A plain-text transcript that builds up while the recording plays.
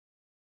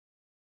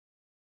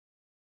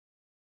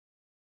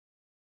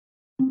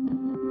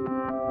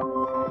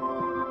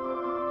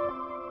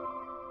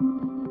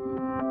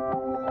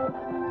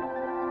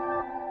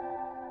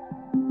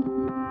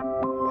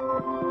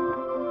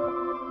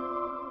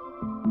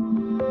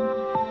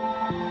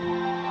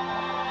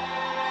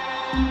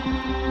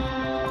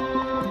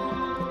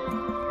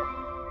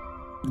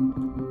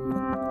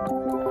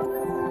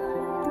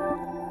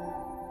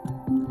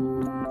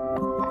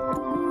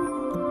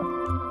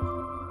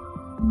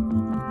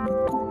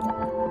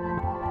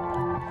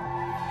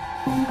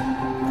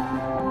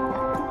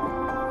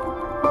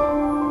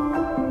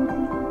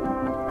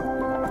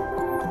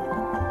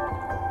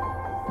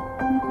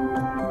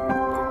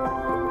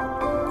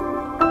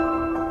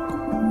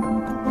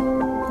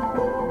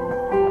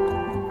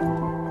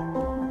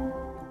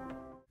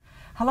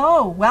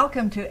Hello,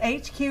 welcome to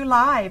HQ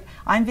Live.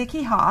 I'm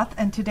Vicki Hoth,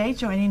 and today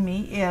joining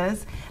me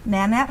is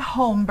Nanette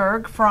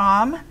Holmberg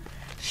from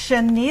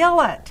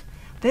Chenille It.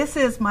 This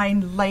is my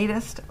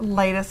latest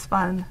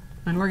fun.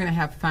 And we're going to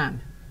have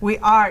fun. We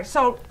are.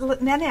 So,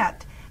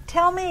 Nanette,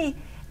 tell me,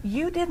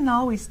 you didn't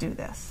always do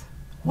this.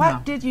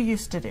 What did you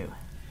used to do?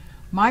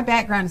 My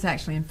background is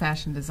actually in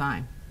fashion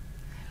design.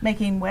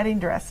 Making wedding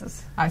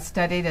dresses. I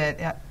studied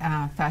at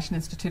Fashion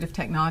Institute of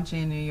Technology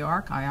in New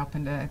York.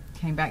 I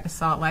came back to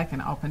Salt Lake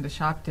and opened a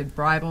shop, did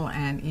bridal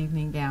and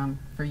evening gown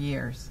for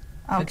years,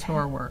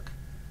 couture work.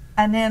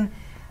 And then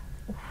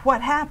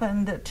what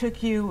happened that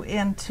took you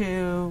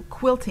into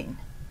quilting?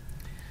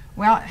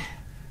 Well,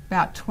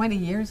 about 20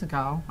 years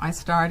ago, I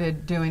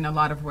started doing a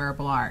lot of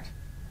wearable art.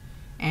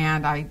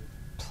 And I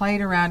played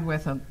around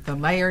with the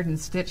layered and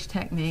stitch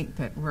technique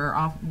that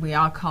we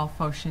all call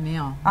faux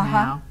chenille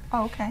now.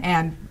 Oh, okay.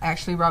 And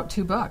actually wrote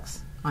 2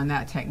 books on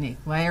that technique,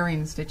 layering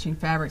and stitching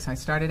fabrics. I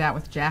started out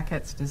with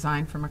jackets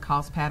designed for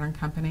McCall's Pattern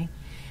Company,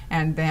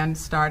 and then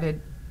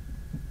started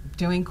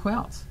doing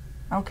quilts.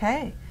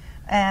 Okay.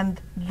 And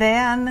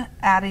then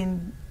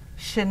adding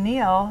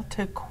chenille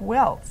to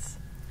quilts.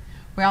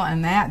 Well,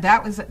 and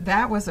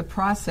that was a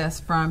process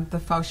from the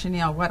faux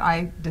chenille. What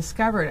I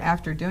discovered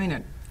after doing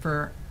it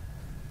for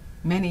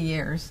many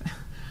years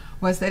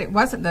was that it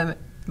wasn't the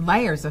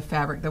layers of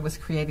fabric that was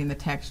creating the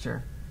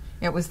texture.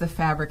 It was the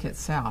fabric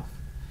itself.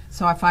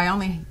 So if I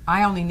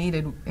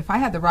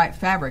had the right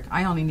fabric,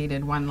 I only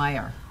needed 1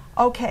 layer.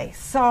 Okay,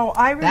 so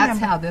I remember. That's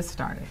how this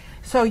started.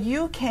 So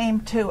you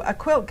came to a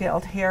quilt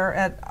guild here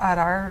at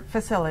our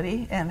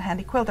facility in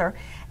Handi Quilter,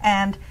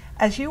 and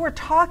as you were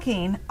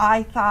talking,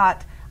 I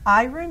thought,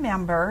 I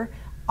remember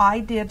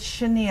I did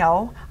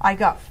chenille. I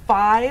got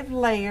 5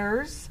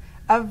 layers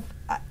of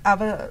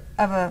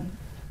a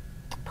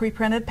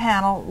pre-printed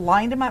panel,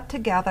 lined them up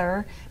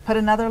together, put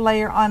another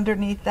layer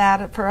underneath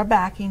that for a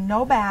backing,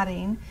 no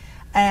batting,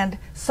 and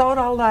sewed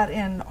all that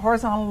in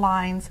horizontal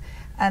lines,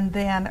 and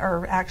then,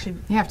 or actually...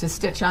 You have to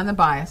stitch on the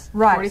bias.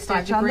 Right,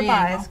 stitch on the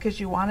bias, because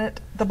you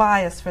wanted the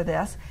bias for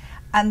this.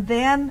 And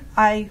then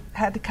I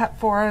had to cut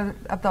 4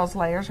 of those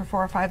layers, or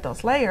 4 or 5 of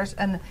those layers,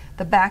 and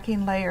the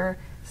backing layer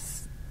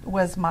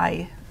was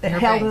it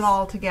held it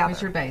all together. It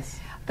was your base.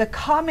 The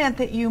comment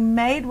that you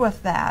made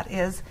with that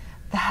is,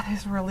 that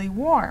is really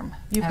warm.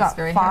 You've got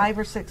 5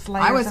 or 6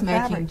 layers of fabric.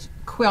 I was making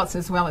quilts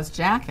as well as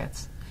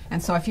jackets.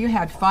 And so if you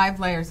had 5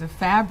 layers of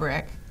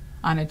fabric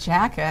on a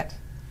jacket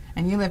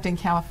and you lived in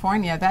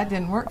California, that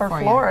didn't work for you.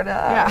 Or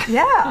Florida.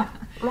 Yeah,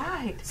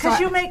 right. Because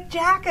you make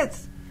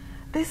jackets.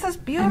 This is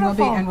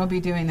beautiful. And we'll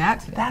be doing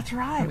that today. That's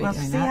right. We'll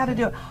see how to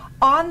do it.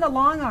 On the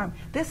long arm.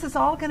 This is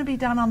all going to be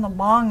done on the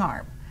long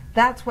arm.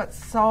 That's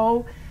what's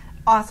so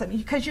awesome,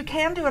 because you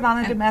can do it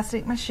on a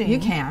domestic machine. You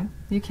can.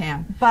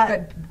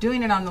 But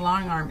doing it on the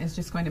long arm is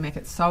just going to make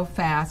it so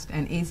fast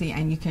and easy,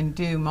 and you can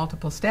do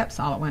multiple steps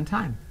all at one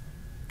time.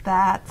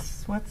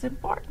 That's what's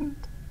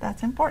important.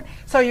 That's important.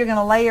 So you're going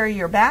to layer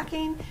your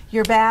backing,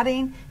 your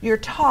batting, your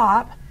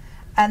top,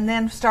 and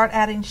then start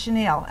adding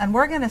chenille. And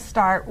we're going to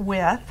start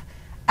with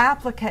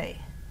applique.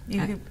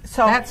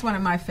 So that's one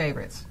of my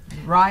favorites,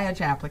 raillage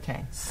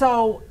applique.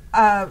 So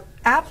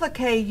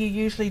applique, you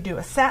usually do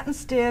a satin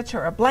stitch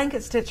or a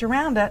blanket stitch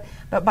around it,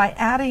 but by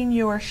adding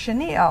your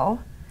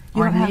chenille,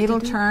 or a needle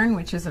turn,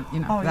 which is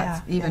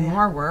that's even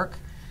more work.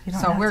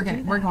 So we're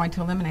going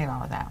to eliminate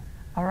all of that.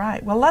 All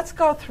right. Well, let's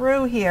go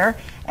through here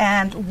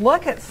and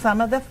look at some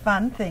of the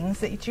fun things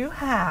that you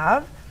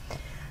have.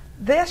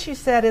 This, you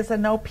said, is a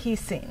no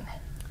piecing.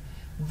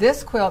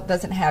 This quilt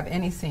doesn't have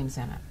any seams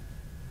in it.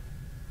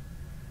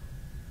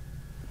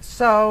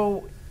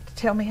 So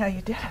tell me how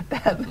you did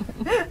it then.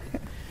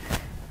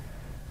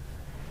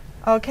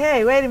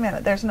 Okay, wait a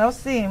minute. There's no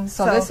seams.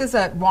 So this is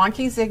a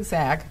wonky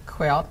zigzag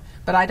quilt,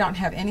 but I don't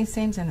have any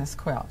seams in this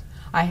quilt.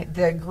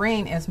 The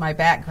green is my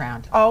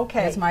background.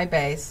 Okay. It's my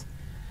base.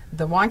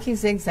 The wonky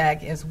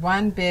zigzag is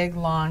one big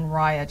long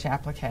raillage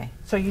applique.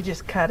 So you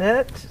just cut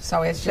it.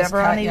 So it's just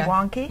chevron-y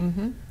wonky.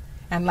 Mm-hmm.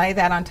 And lay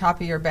that on top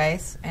of your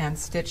base and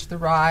stitch the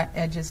raw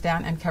edges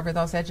down and cover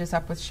those edges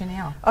up with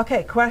chenille.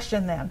 Okay,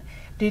 question then.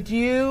 Did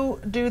you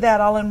do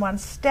that all in one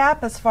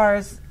step as far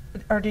as,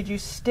 or did you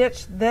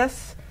stitch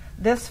this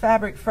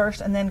fabric first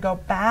and then go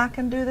back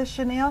and do the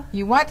chenille?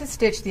 You want to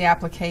stitch the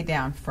applique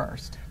down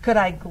first. Could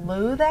I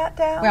glue that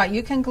down? Well,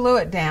 you can glue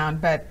it down,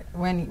 but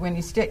when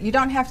you stitch, you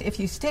don't have to. If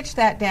you stitch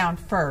that down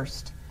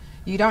first,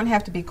 you don't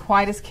have to be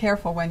quite as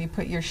careful when you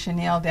put your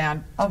chenille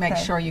down to make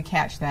sure you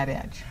catch that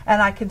edge.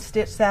 And I can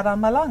stitch that on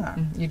my long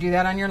arm. You do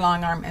that on your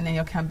long arm, and then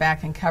you'll come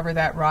back and cover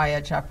that raw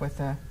edge up with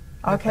the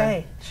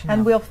Okay,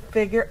 and we'll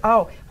figure,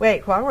 oh,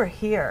 wait, while we're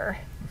here,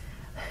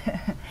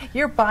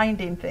 your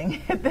binding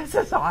thing, this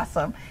is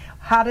awesome.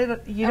 How did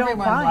it, you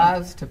Everyone don't bind?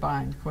 loves to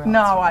bind quilts.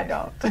 No, right? I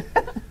don't.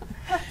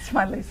 It's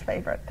my least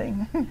favorite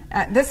thing.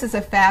 This is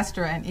a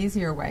faster and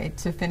easier way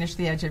to finish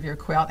the edge of your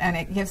quilt, and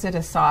it gives it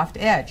a soft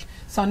edge.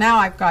 So now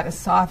I've got a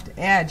soft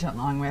edge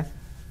along with.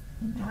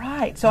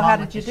 Right, so how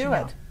did you do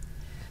it?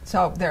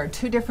 So there are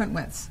two different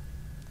widths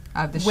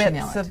of the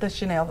chenille. Widths of the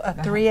chenille, a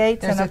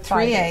 3/8 and a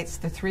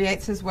 3/8. The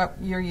 3/8 is what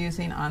you're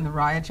using on the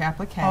raw edge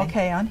applique.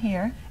 Okay, on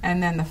here.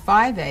 And then the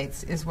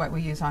 5/8 is what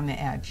we use on the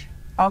edge.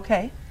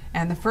 Okay.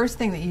 And the first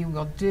thing that you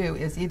will do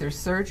is either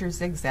serge or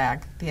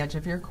zigzag the edge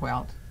of your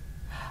quilt.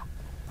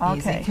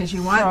 Okay. Because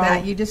you want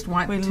that. You just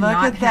want to look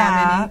not at have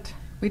any. that.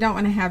 We don't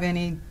want to have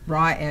any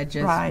raw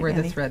edges where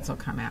the threads will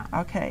come out.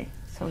 Okay.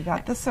 So we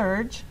got the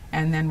serge.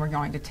 And then we're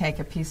going to take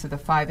a piece of the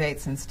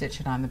 5/8 and stitch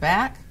it on the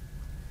back,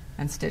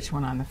 and stitch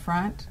one on the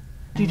front.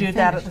 Do you do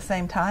that at the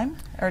same time,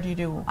 or do you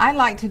do? I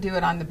like to do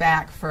it on the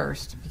back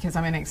first because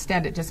I'm going to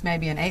extend it just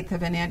maybe 1/8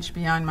 of an inch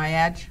beyond my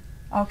edge.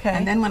 Okay.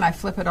 And then when I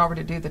flip it over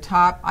to do the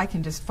top, I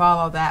can just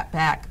follow that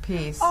back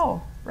piece.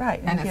 Oh,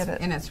 right. And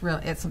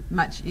it's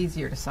much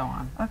easier to sew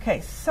on.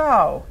 Okay,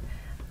 so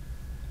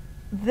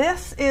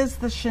this is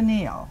the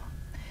chenille,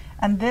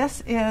 and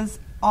this is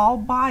all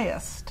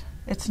biased.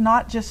 It's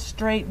not just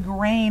straight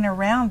grain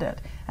around it,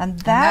 and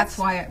that's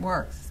why it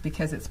works,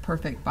 because it's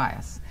perfect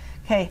bias.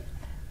 Okay,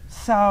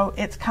 so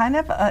it's kind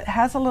of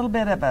has a little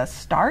bit of a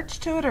starch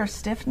to it, or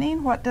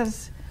stiffening. What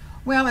does?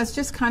 Well, it's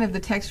just kind of the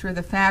texture of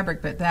the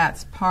fabric, but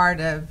that's part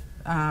of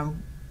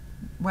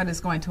what is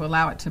going to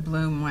allow it to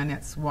bloom when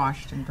it's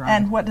washed and dried.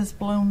 And what does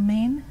bloom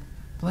mean?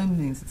 Bloom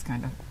means it's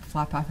going to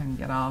flop up and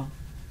get all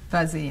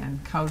fuzzy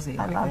and cozy.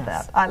 I love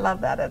that. I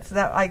love that.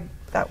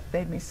 That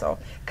made me so.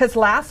 Because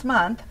last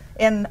month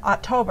in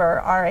October,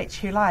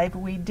 RHU Live,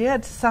 we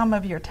did some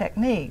of your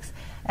techniques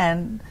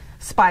and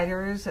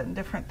spiders and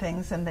different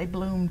things, and they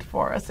bloomed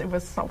for us. It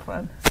was so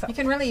fun. So. You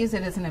can really use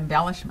it as an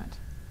embellishment,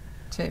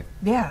 too.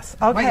 Yes.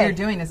 Okay. What you're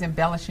doing is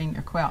embellishing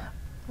your quilt.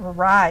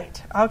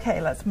 Right.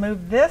 Okay, let's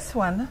move this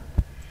one.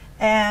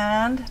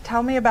 And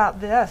tell me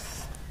about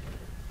this.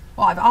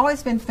 Well, I've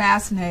always been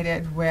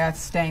fascinated with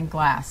stained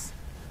glass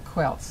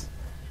quilts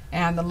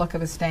and the look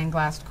of a stained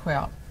glass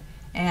quilt.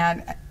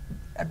 And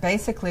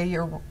basically,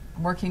 you're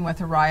working with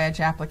a raw edge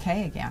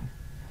applique again.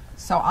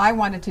 So I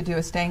wanted to do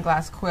a stained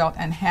glass quilt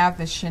and have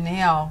the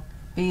chenille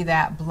be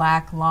that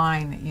black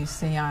line that you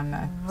see on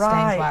the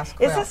stained glass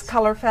quilts. Is this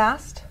color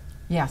fast?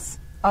 Yes.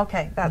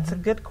 Okay, that's a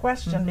good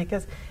question,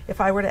 because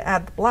if I were to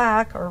add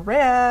black or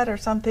red or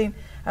something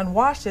and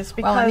wash this,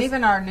 because... Well, and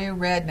even our new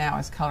red now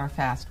is color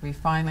fast. We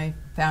finally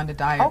found a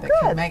dyer that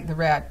can make the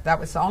red. That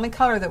was the only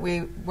color that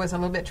was a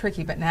little bit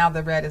tricky, but now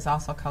the red is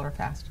also color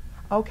fast.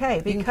 Okay,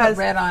 because... You can put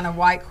red on a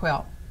white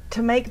quilt.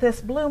 To make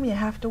this bloom, you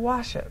have to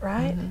wash it,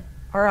 right?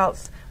 Or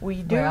else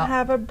we do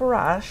have a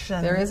brush.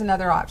 And there is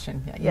another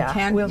option. You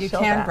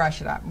can brush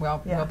it up.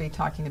 We'll be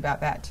talking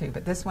about that too.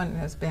 But this one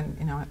has been,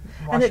 washer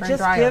and it just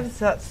dryer. gives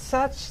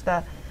such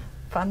the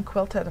fun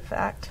quilted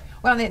effect.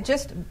 Well, and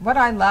what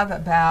I love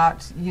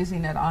about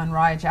using it on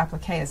raw edge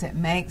applique is it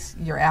makes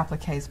your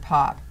appliques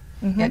pop.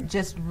 It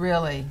just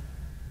really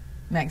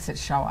makes it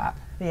show up.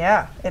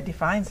 Yeah, it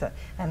defines it.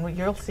 And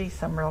you'll see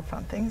some real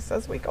fun things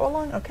as we go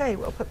along. Okay,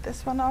 we'll put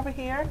this one over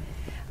here.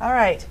 All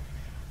right.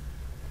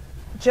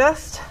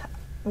 Just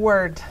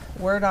word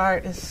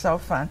art is so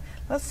fun.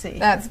 Let's see.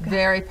 That's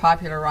very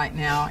popular right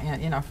now,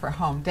 for a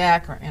home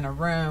deck or in a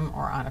room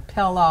or on a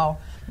pillow.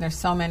 There's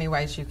so many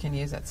ways you can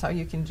use it. So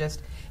you can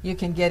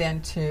get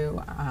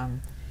into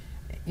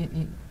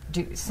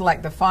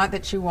select the font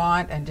that you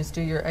want and just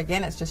do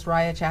it's just raw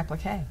edge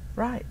applique.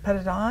 Right. Put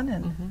it on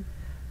and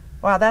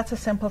wow, that's a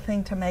simple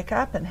thing to make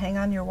up and hang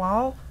on your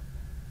wall.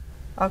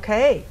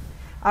 Okay.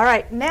 All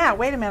right. Now,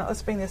 wait a minute.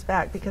 Let's bring this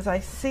back because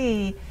I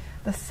see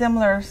the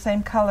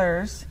same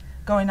colors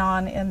going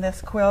on in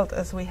this quilt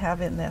as we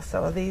have in this.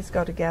 So these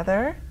go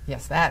together.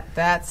 Yes,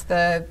 that's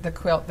the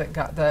quilt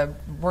the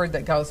word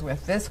that goes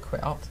with this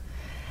quilt,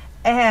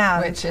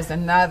 and which is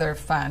another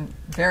fun,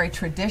 very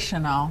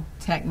traditional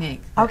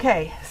technique.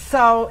 Okay,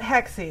 so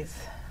hexes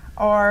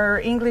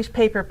or English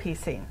paper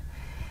piecing,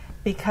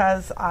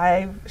 because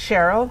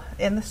Cheryl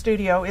in the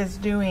studio is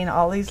doing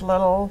all these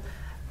little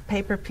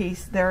paper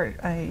piece there,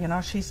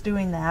 she's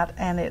doing that,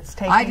 and it's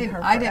taking her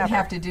forever. I didn't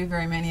have to do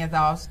very many of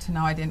those to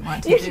know I didn't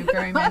want to do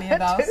very many of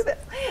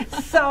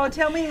those. So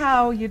tell me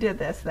how you did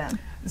this then.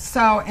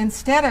 So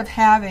instead of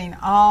having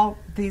all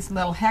these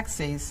little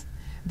hexes,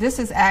 this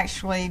is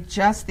actually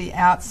just the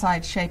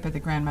outside shape of the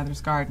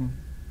grandmother's garden,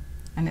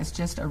 and it's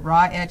just a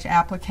raw edge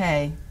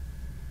applique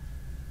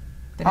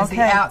that is the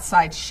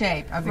outside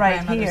shape of the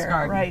grandmother's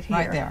garden. Right here.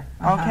 Right there.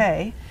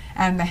 Okay.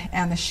 And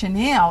the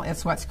chenille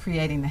is what's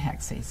creating the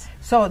hexes.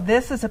 So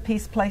this is a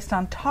piece placed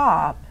on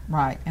top.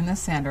 Right, in the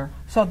center.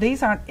 So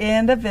these aren't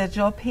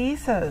individual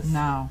pieces.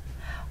 No.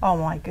 Oh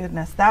my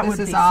goodness, that would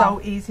be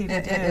so easy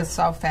to do. It is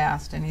so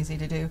fast and easy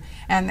to do.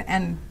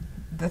 And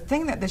the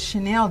thing that the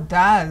chenille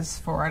does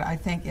for it, I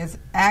think, is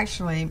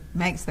actually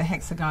makes the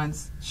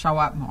hexagons show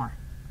up more.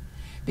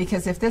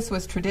 Because if this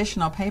was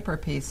traditional paper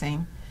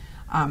piecing,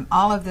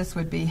 all of this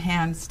would be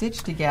hand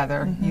stitched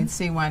together. Mm-hmm. You'd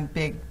see one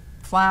big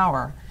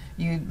flower.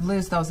 You'd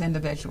lose those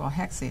individual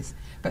hexes.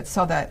 But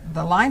so that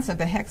the lines of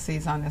the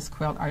hexes on this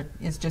quilt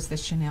is just the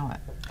chenille.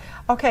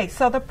 Okay,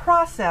 so the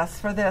process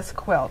for this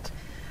quilt,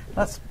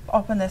 let's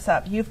open this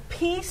up. You've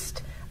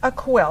pieced a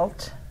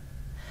quilt,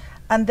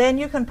 and then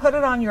you can put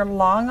it on your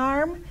long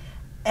arm,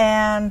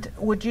 and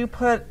would you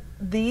put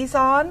these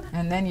on?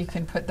 And then you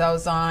can put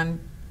those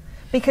on.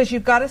 Because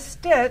you've got a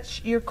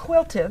stitch, you're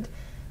quilted,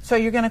 so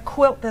you're going to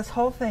quilt this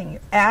whole thing.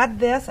 Add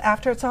this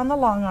after it's on the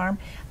long arm,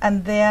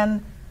 and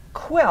then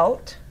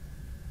quilt,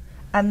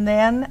 and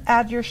then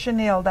add your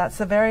chenille. That's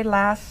the very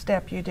last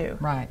step you do.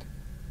 Right.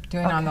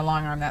 Doing on the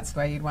long arm, that's the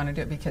way you'd want to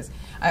do it, because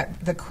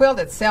the quilt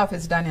itself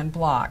is done in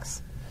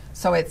blocks,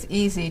 so it's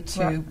easy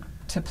to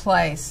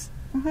place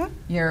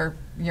your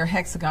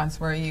hexagons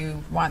where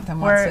you want them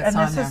once it's on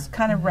there. And this is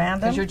kind of random,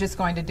 because you're just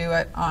going to do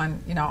it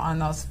on on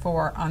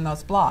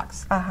those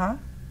blocks.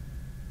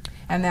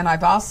 And then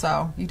I've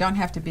also you don't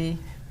have to be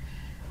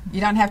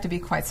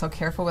quite so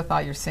careful with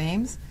all your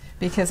seams,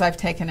 because I've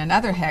taken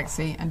another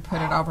hexie and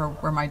put it over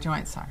where my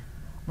joints are.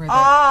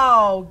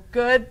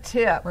 Good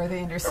tip. Where the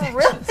intersections.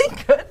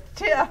 Really good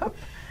tip.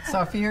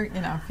 So if you're, if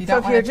you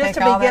don't want to take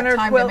all that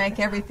time to make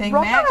everything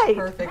match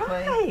perfectly.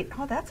 Right.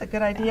 Oh, that's a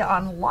good idea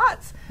on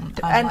lots.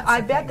 And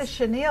I bet the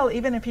chenille,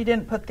 even if you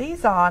didn't put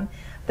these on,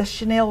 the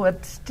chenille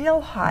would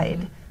still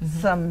hide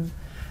some.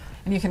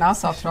 And you can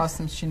also throw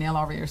some chenille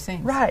over your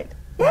seams. Right.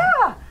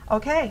 Yeah.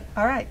 Okay.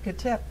 All right. Good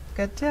tip.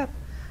 Good tip.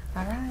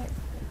 All right.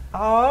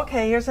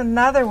 Okay. Here's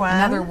another one.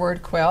 Another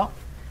word quilt.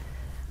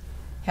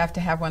 Have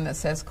to have one that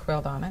says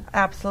quilt on it.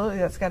 Absolutely.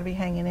 That's got to be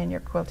hanging in your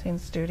quilting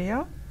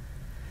studio.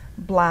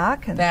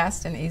 Black and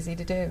fast and easy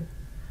to do.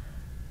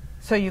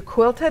 So you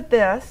quilted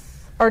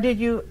this, or did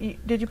you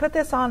put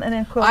this on and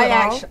then quilt it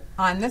all?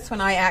 On this one,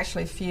 I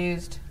actually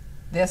fused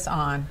this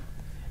on,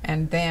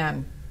 and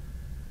then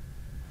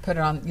put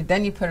it on.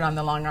 Then you put it on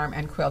the long arm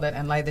and quilt it,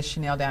 and lay the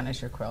chenille down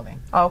as you're quilting.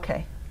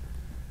 Okay.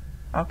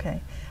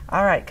 Okay.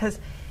 All right. Because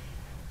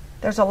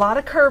there's a lot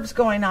of curves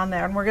going on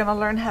there, and we're going to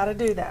learn how to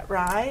do that,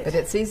 right? But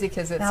it's easy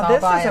because it's now, all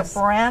bias. This is a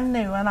brand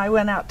new, and I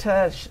went out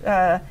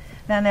to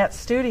Nanette's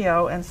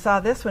studio and saw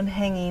this one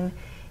hanging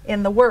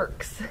in the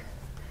works.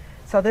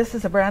 So this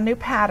is a brand new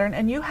pattern,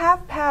 and you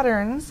have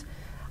patterns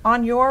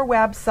on your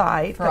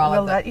website that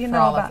will let you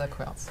know about all of the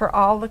quilts. For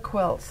all the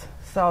quilts.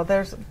 So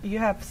you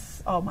have,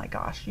 oh my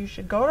gosh, you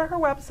should go to her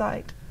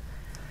website.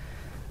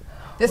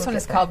 This one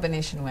is called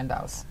Venetian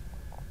Windows.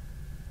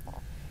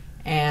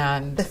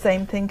 And the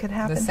same thing could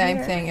happen here. The same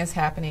thing is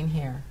happening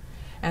here.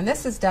 And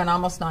this is done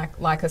almost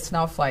like a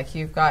snowflake.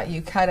 When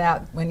you cut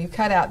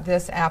out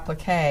this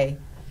applique,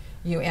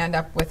 you end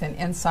up with an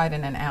inside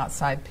and an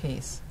outside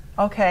piece.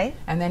 Okay.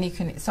 And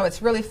then so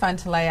it's really fun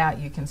to lay out.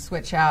 You can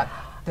switch out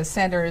the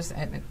centers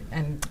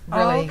and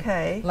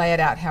really lay it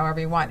out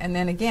however you want. And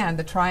then again,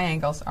 the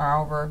triangles are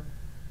over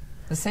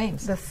the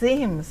seams. The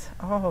seams,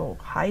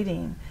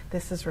 hiding.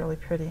 This is really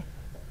pretty.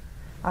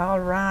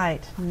 All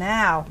right,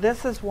 now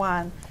this is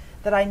one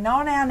that I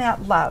know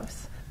Nanette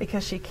loves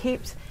because she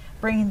keeps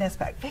bringing this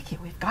back. Vicki,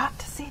 we've got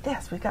to see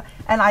this.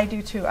 And I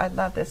do too. I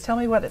love this. Tell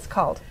me what it's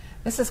called.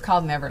 This is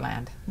called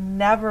Neverland.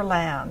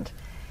 Neverland.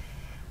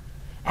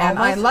 And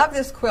I love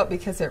this quilt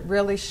because it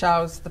really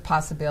shows the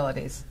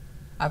possibilities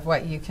of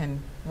what you can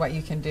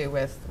do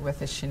with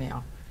the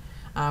chenille,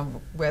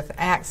 with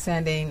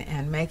accenting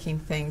and making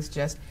things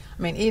just.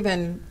 I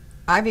mean,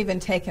 I've even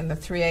taken the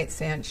 3/8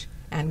 inch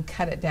and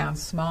cut it down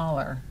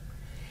smaller,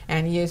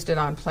 and used it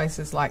on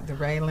places like the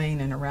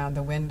railing and around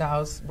the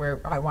windows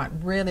where I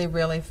want really,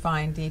 really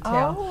fine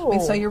detail. I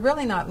mean, so you're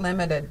really not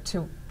limited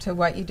to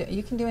what you do.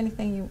 You can do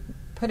anything you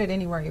put it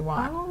anywhere you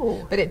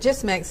want. But it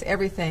just makes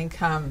everything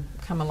come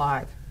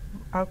alive.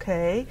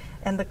 Okay,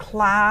 and the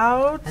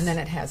clouds. And then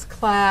it has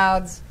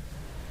clouds,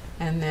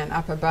 and then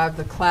up above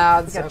the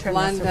clouds of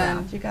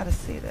London. You got to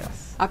see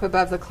this. Up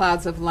above the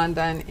clouds of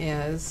London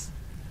is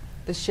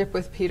the ship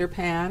with Peter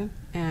Pan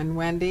and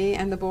Wendy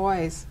and the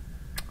boys.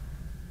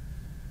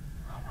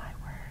 Oh my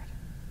word!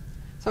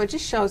 So it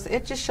just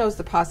shows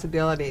the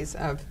possibilities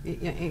of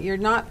you're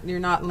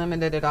not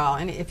limited at all.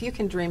 And if you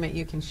can dream it,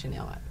 you can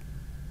chenille it.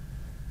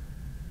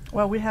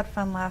 Well, we had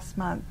fun last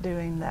month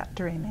doing that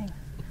dreaming,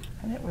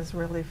 and it was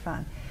really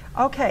fun.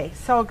 Okay,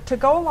 so to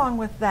go along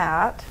with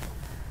that,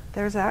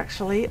 there's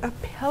actually a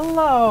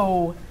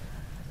pillow.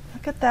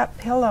 Look at that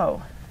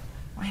pillow.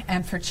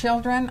 And for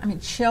children, I mean,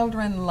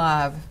 children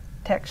love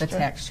texture. The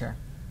texture.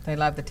 They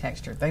love the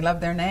texture. They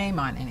love their name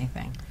on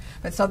anything.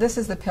 But so this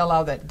is the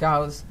pillow that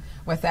goes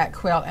with that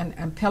quilt,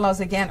 and pillows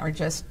again are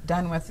just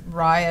done with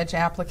raw edge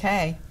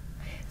applique.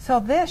 So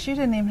this you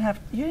didn't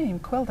even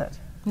quilt it.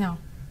 No.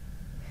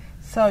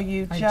 So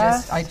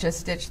I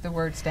just stitched the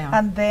words down.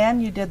 And then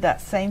you did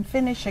that same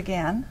finish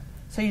again.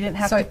 So you didn't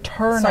have to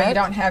turn it. So you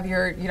don't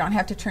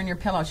have to turn your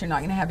pillows. You're not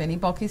going to have any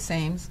bulky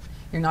seams.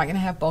 You're not going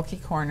to have bulky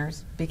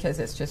corners because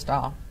it's just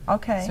all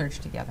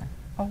serged together.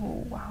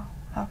 Oh, wow.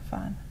 How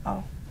fun.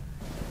 Oh,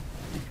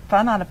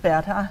 fun on a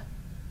bed, huh?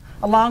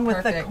 Along with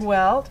Perfect. the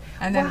quilt.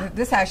 And then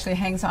this actually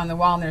hangs on the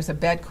wall, and there's a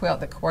bed quilt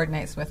that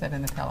coordinates with it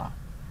and the pillow.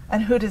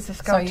 And who does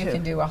this go So to? you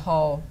can do a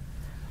whole,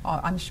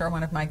 I'm sure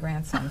one of my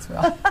grandsons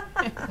will.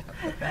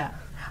 With that.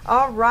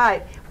 All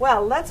right.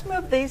 Well, let's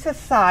move these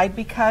aside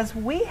because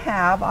we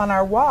have on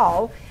our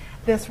wall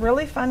this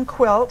really fun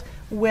quilt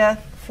with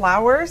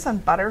flowers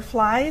and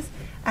butterflies.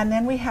 And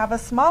then we have a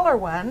smaller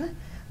one.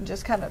 And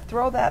just kind of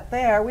throw that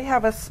there. We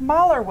have a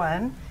smaller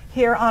one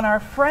here on our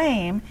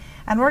frame.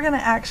 And we're going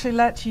to actually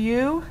let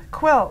you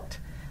quilt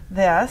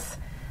this.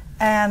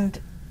 And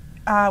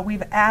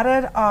we've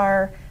added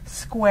our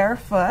square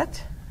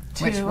foot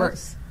to Which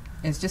works.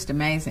 It's just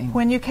amazing.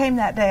 When you came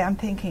that day, I'm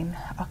thinking,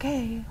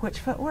 okay, which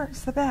foot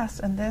works the best?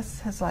 And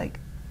this has like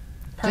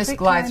perfect Just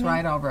glides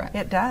timing. right over it.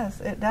 It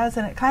does,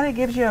 and it kind of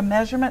gives you a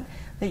measurement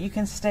that you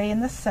can stay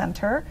in the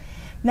center.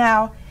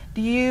 Now,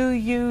 do you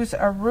use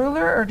a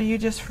ruler or do you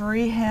just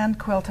freehand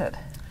quilt it?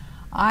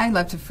 I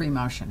love to free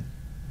motion.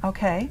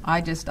 Okay.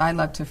 I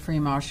love to free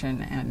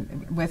motion,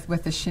 and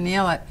with the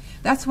chenille,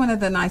 that's one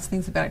of the nice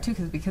things about it too,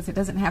 because it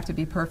doesn't have to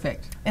be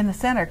perfect. In the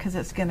center, because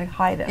it's going to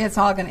hide it. It's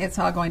all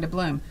going to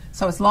bloom.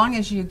 So as long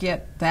as you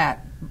get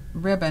that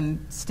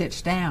ribbon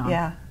stitched down,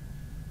 yeah,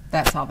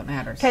 that's all that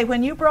matters. Okay,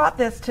 when you brought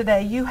this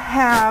today, you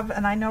have,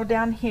 and I know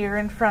down here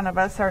in front of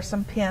us are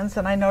some pins,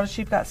 and I noticed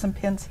you've got some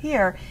pins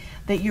here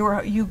that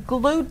you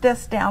glued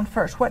this down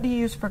first. What do you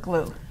use for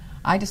glue?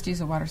 I just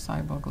use a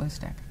water-soluble glue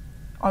stick.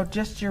 Oh,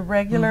 just your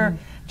regular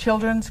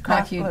children's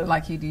craft glue?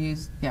 Like you'd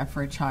use,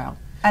 for a child.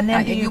 And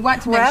then do you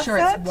want to make sure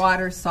press it's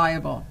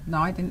water-soluble. No,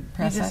 I didn't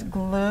press it. You just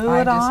glue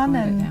it on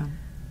and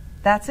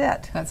that's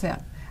it? That's it.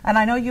 And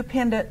I know you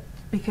pinned it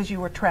because you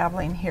were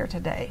traveling here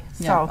today.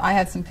 Yeah, So I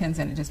had some pins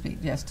in it just to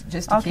keep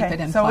it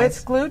in so place.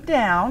 it's glued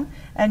down,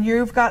 and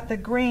you've got the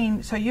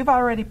green. So you've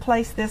already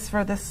placed this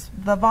for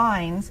the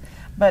vines,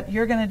 but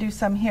you're going to do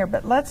some here.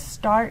 But let's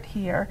start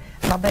here.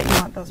 And I'll bet you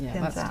want those pins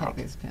out. Let's take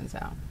these pins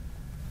out.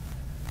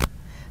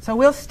 So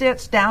we'll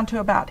stitch down to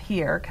about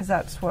here because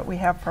that's what we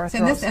have for our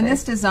throat space. And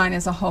this design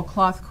is a whole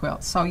cloth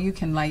quilt, so you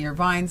can lay your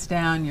vines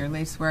down, your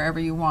leaves wherever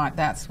you want.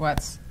 That's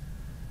what's.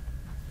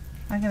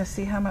 I'm going to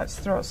see how much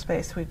throat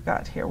space we've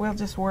got here. We'll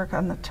just work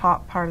on the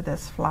top part of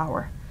this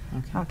flower.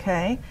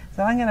 Okay.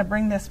 So I'm going to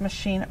bring this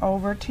machine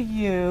over to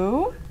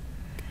you,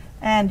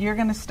 and you're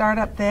going to start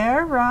up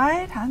there,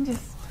 right?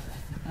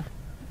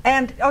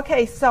 And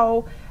okay.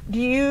 So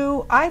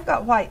I've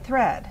got white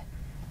thread.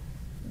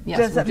 Yes,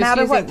 Does it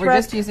matter what thread? We're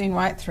just using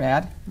white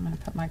thread. I'm going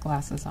to put my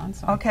glasses on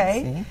so I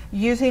can see.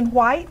 Using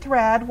white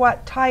thread,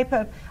 what type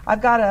of,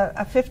 I've got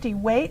a 50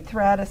 weight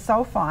thread, a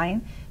so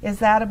fine. Is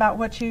that about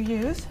what you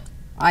use?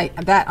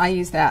 I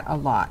use that a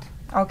lot.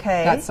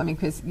 Okay. That's something,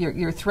 because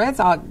your threads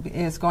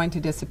is going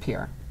to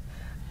disappear.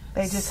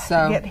 They just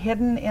get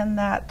hidden in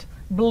that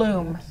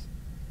bloom.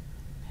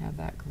 Have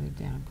that glued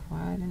down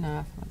quite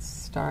enough. Let's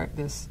start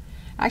this.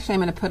 Actually,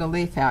 I'm going to put a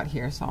leaf out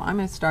here, so I'm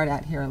going to start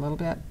out here a little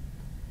bit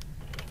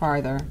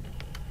farther.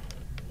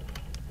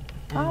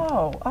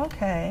 Oh,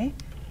 okay.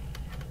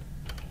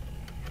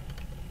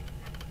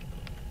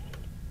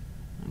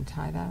 And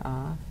tie that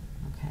off.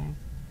 Okay.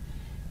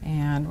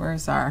 And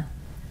where's our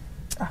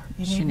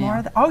you need chenille? more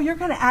of that? Oh, you're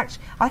going to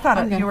actually, I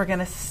thought you were going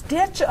to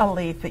stitch a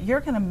leaf, but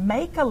you're going to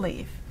make a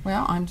leaf.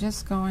 Well, I'm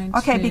just going to.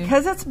 Okay,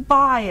 because it's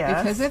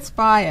bias. Because it's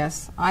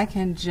bias, I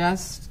can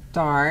just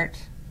start.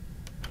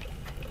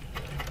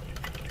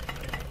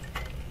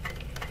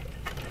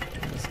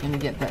 I'm just going to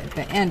get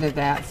the end of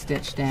that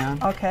stitched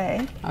down.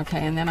 Okay. Okay,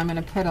 and then I'm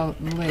going to put a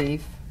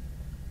leaf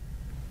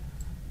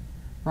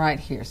right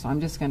here. So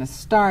I'm just going to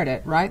start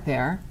it right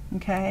there.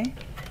 Okay.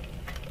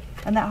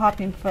 And that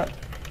hopping foot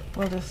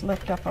will just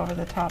lift up over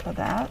the top of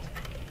that.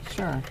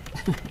 Sure.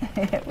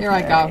 Here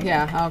I go.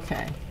 Yeah,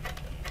 okay.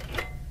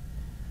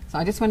 So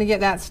I just want to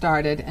get that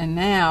started, and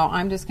now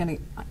I'm just going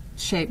to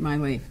shape my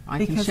leaf.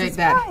 I can shape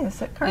that.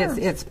 Bias, it curves.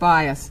 It's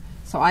bias.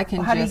 So I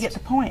can how do you get the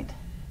point?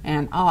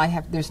 And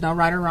there's no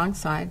right or wrong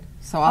side,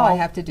 so all I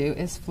have to do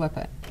is flip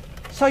it.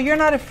 So you're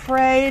not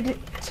afraid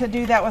to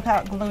do that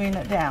without gluing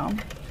it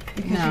down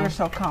because No. you're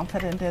so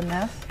confident in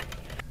this?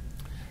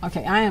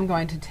 Okay, I am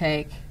going to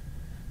take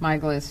my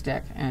glue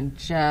stick and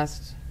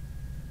just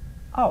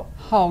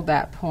hold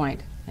that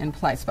point in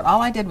place. But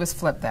all I did was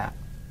flip that.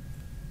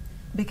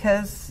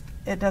 Because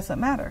it doesn't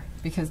matter.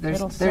 Because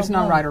there's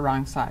no right or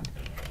wrong side.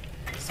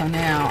 So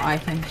now I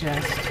can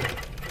just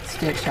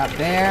stitch up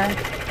there,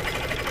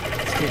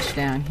 stitch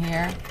down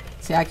here.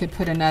 See, I could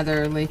put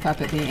another leaf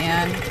up at the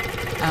end.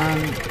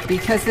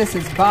 Because this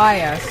is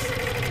bias,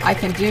 I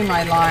can do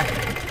my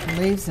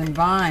leaves and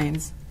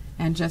vines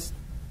and just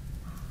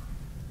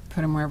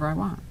put them wherever I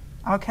want.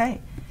 Okay.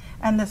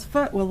 And this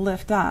foot will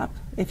lift up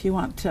if you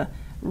want to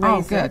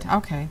raise it. Oh, good.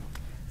 Okay.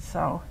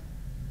 So.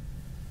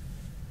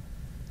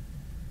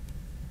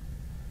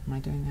 Am I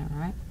doing that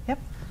right? Yep.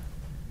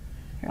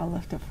 Here, I'll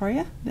lift it for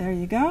you. There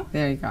you go.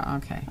 There you go.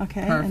 Okay.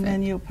 Okay. Perfect. And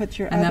then you'll put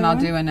your and other then I'll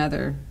one.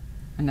 do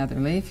another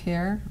leaf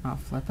here. I'll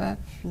flip it.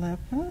 Flip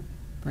it.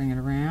 Bring it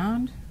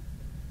around.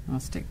 I'll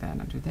stick that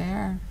under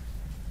there.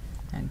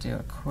 and do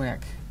a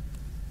quick.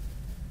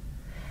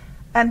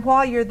 And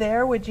while you're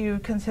there, would you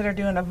consider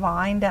doing a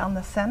vine down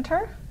the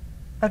center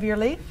of your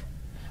leaf?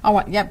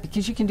 Oh, yeah,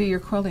 because you can do your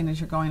quilting as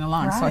you're going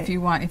along. Right. So if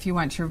you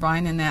want your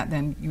vine in that,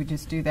 then you would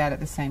just do that at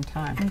the same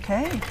time.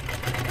 Okay.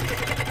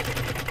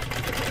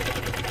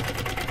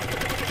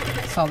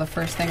 So the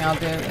first thing I'll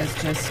do is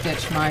just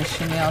stitch my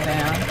chenille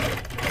down,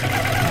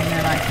 and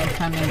then I can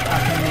come in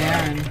up in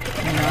there and,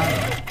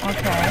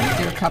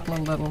 Okay. do a couple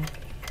of little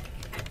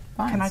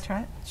vines. Can I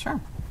try it? Sure.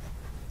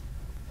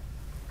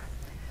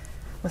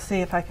 We'll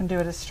see if I can do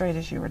it as straight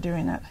as you were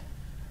doing it.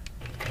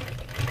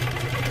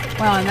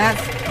 Well, and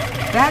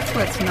that's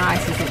what's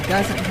nice, is it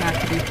doesn't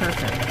have to be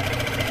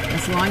perfect.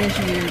 As long as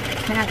you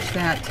catch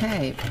that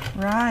tape,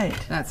 Right.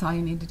 that's all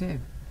you need to do.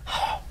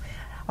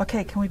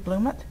 Okay, can we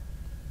bloom it?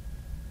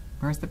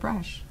 Where's the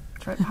brush?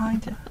 It's right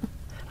behind you.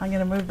 I'm going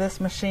to move this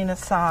machine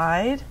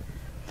aside.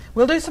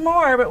 We'll do some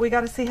more, but we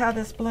got to see how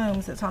this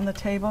blooms. It's on the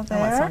table there.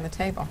 Oh, it's on the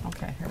table.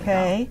 Okay, here we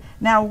Okay.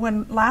 Now,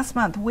 when last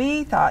month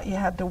we thought you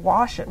had to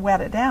wash it, wet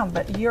it down,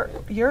 but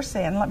you're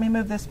saying, let me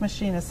move this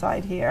machine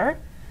aside here.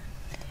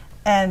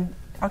 And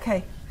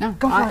okay, No,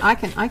 go for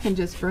it. I can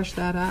just brush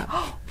that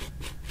up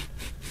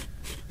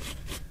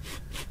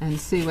and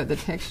see what the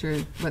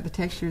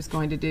texture is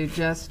going to do.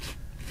 Just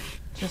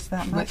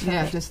that much.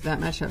 yeah, of it. just that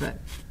much of it.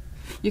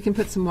 You can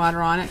put some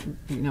water on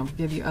it,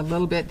 give you a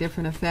little bit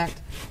different effect,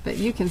 but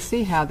you can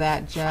see how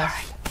that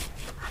just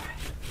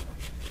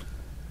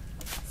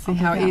see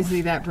how Yeah.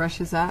 easily that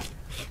brushes up.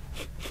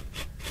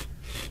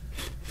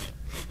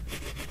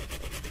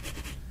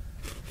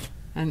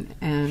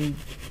 And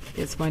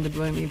it's going to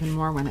bloom even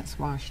more when it's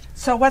washed.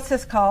 So what's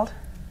this called?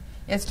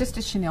 It's just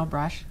a chenille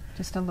brush,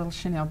 just a little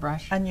chenille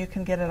brush. And you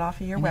can get it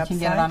off of your And website. you can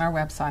get it on our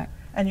website.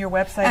 And your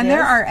website And is?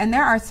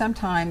 there are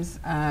sometimes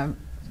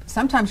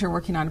sometimes you're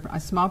working on a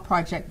small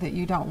project that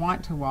you don't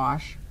want to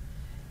wash,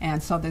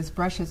 and so these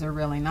brushes are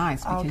really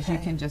nice because you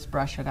Okay. can just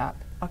brush it up.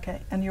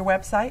 Okay. And your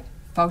website?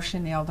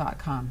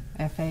 Fauxchenille.com.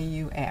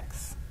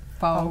 F-A-U-X.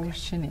 Faux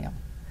chenille.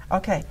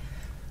 Okay.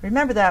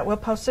 Remember that. We'll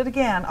post it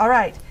again. All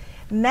right.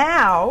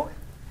 Now,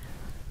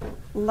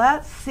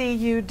 let's see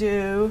you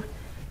do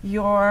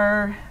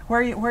your,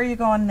 where are you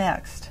going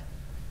next?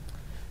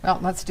 Well,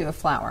 let's do a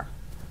flower.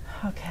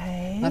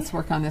 Okay. Let's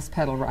work on this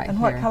petal right And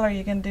here. what color are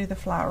you going to do the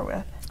flower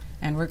with?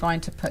 And we're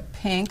going to put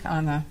pink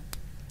on the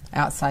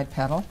outside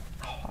petal.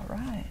 Oh, all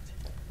right.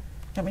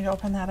 Want me to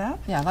open that up?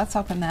 Yeah, let's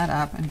open that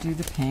up and do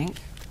the pink.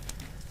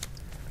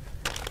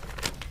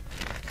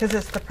 Because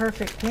it's the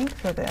perfect pink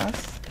for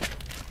this.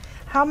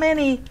 How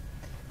many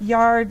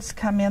yards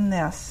come in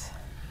this?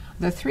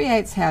 The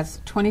 3/8 has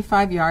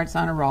 25 yards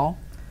on a roll,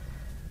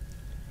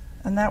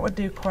 And that would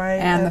do quite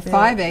and a the bit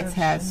 5/8 of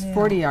has chenille.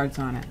 40 yards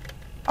on it.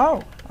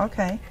 Oh,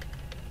 okay.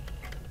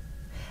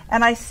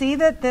 And I see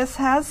that this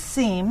has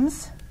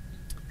seams.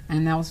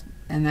 And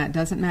that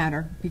doesn't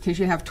matter because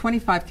you have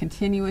 25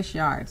 continuous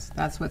yards.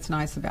 That's what's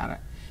nice about it.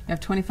 You have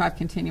 25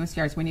 continuous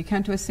yards. When you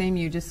come to a seam,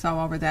 you just sew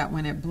over that.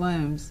 When it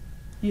blooms,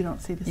 You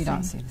don't see the seam. you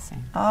don't see the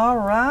seam. All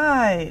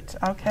right.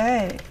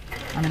 Okay.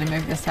 I'm going to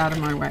move this out of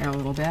my way a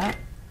little bit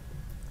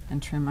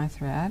and trim my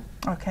thread.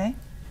 Okay.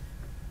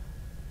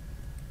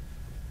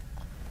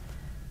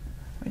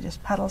 We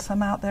just petal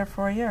some out there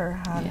for you, or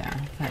how? Yeah,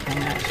 in fact,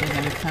 I'm actually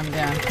going to come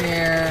down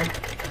here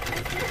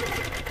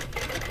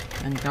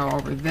and go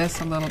over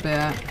this a little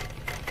bit.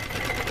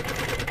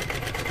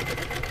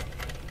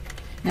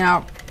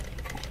 Now,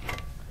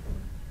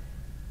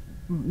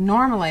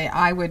 normally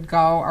I would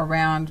go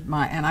around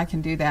my, and I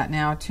can do that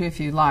now too if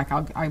you like,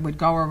 I would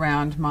go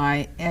around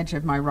my edge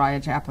of my raw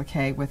edge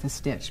applique with a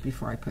stitch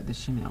before I put the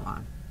chenille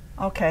on.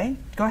 Okay.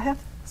 Go ahead.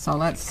 So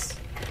let's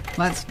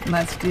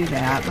do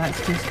that.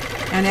 Let's just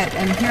and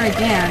here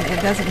again,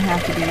 it doesn't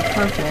have to be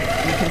perfect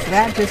because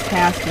that just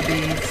has to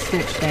be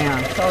stitched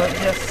down. So it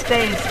just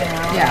stays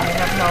down. Yeah. You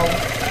have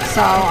no.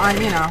 So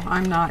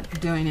I'm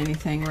not doing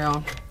anything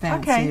real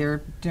fancy Okay.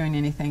 or doing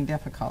anything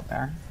difficult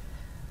there.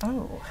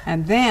 Oh.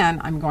 And then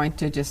I'm going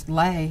to just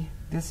lay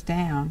this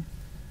down.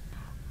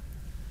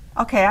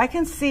 Okay, I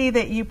can see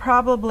that you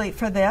probably,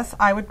 for this,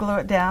 I would glue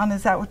it down.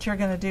 Is that what you're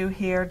going to do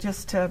here,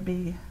 just to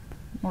be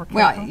more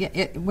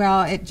careful?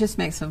 Well, it just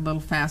makes it a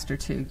little faster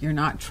too. You're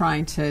not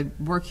trying to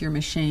work your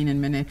machine and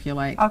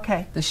manipulate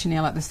Okay. the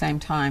chenille at the same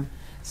time.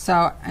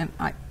 So,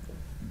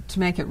 to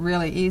make it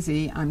really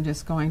easy, I'm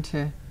just going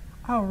to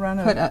Oh, run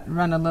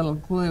run a little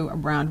glue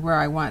around where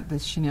I want the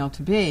chenille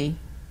to be.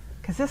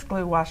 Because this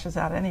glue washes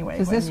out anyway.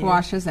 Because when this you-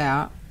 washes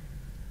out.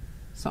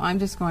 So I'm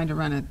just going to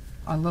run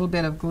a little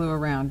bit of glue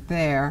around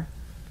there,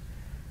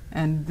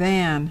 and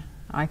then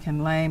I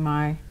can lay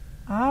my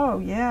Oh,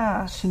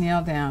 yeah.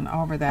 chenille down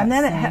over that And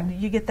then seam.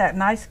 you get that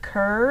nice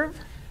curve.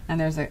 And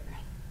there's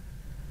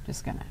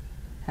just going to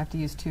have to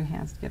use two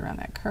hands to get around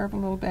that curve a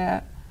little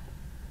bit.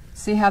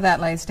 See how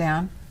that lays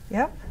down?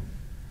 Yep.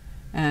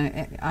 And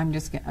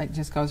it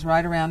just goes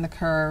right around the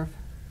curve.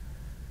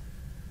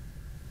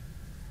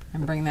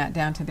 And bring that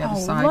down to the other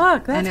Oh, side.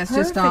 look, that's and it's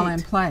just all in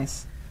perfect.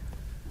 place.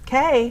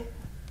 Okay.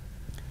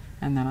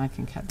 And then I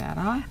can cut that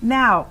off.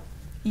 Now,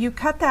 you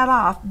cut that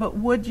off, but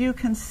would you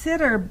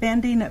consider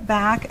bending it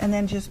back and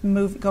then just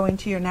going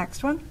to your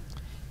next one?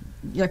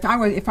 Yeah,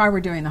 if I were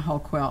doing the whole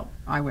quilt,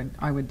 I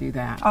would do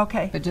that.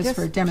 Okay. But just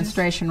for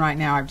demonstration right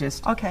now, I've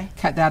just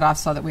cut that off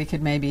so that we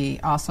could maybe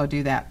also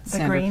do that the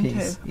centerpiece. green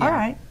too. Yeah. All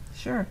right,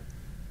 sure.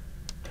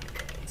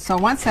 So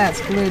once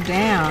that's glued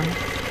down,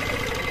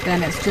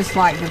 then it's just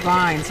like the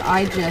vines.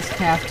 I just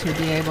have to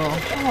be able.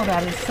 Oh,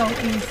 that is so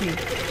easy.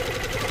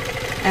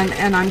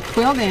 And I'm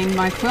quilting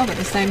my quilt at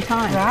the same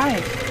time.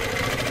 Right.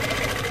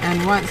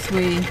 And once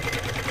we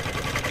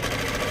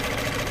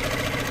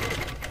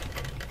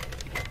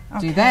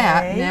do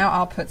that, now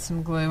I'll put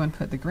some glue and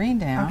put the green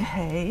down.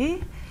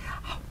 Okay.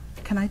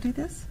 Can I do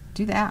this?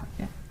 Do that,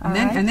 yeah.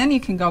 And then you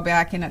can go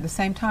back in at the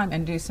same time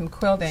and do some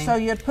quilting. So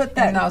you'd put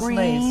that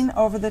green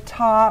over the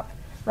top,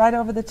 right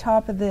over the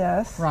top of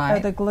this. Right. Or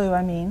the glue,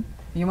 I mean.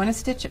 You want to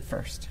stitch it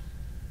first.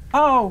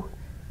 Oh.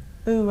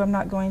 Ooh, I'm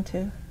not going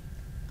to.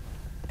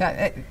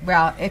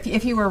 Well,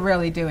 if you were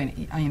really doing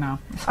it, you know.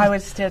 I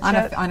would stitch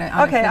it.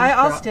 Okay,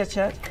 I'll stitch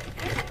it.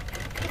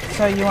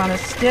 So you want to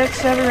stitch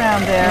it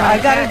around there.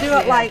 I got to do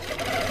it like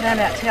then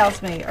it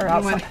tells me, or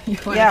else you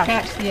want to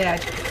catch the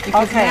edge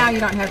because now you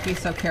don't have to be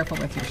so careful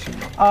with your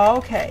chenille.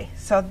 Okay,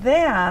 so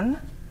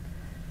then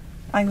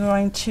I'm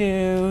going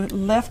to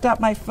lift up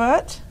my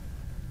foot.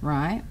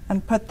 Right.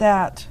 And put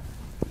that.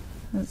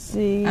 Let's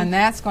see. And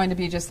that's going to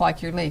be just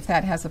like your leaf.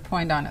 That has a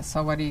point on it.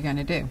 So what are you going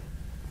to do?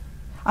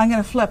 I'm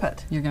going to flip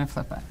it. You're going to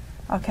flip it.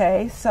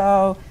 Okay,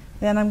 so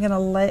then I'm going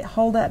to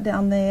hold that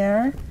down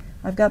there.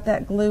 I've got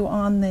that glue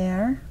on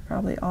there,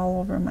 probably all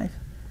over my.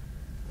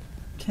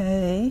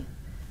 Okay,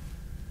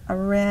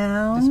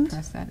 around. Just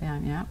press that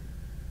down, yeah.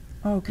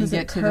 Oh, because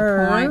it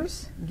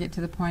curves. You get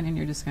to the point, and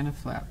you're just going to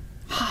flip.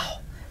 Oh,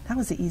 that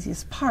was the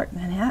easiest part,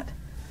 Nanette.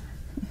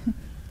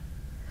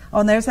 Oh,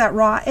 and there's that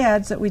raw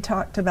edge that we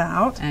talked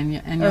about. And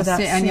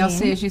you'll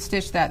see as you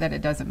stitch that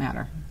it doesn't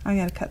matter. I'm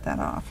going to cut that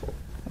off.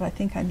 But I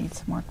think I need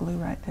some more glue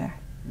right there.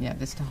 Yeah,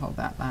 just to hold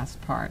that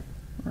last part.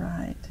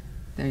 Right.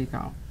 There you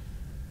go.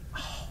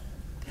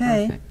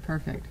 Okay. Perfect,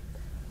 perfect.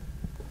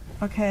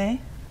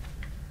 Okay.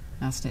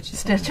 Now stitch it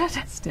Stitch down.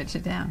 it? Stitch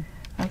it down.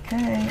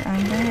 Okay,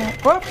 I'm there.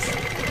 Whoops!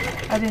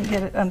 I didn't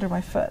get it under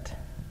my foot.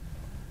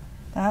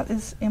 That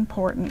is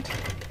important.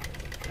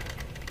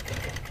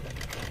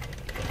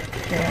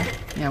 There.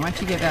 Yeah, once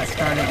you get that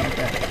started, you're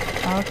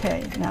good.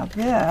 Okay, now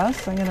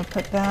this, I'm going to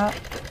put that.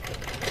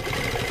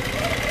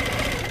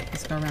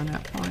 Just go around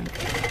that point.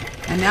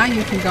 And now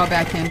you can go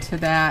back into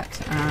that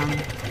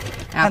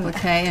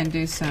applique and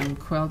do some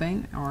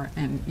quilting,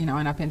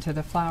 and up into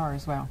the flower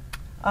as well.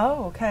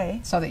 Oh, okay.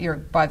 So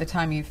that by the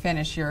time you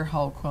finish, your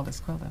whole quilt is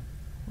quilted.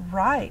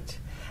 Right.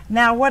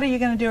 Now, what are you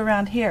going to do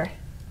around here?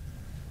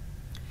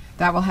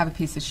 That will have a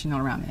piece of chenille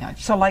around the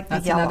edge. So like the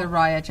That's yellow. another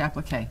raw edge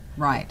applique.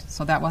 Right.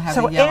 So that will have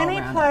the yellow around it.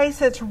 So any place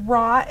that's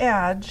raw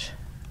edge,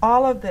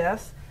 all of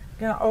this, I'm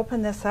going to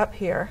open this up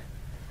here.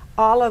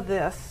 All of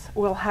this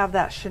will have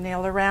that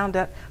chenille around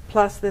it,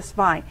 plus this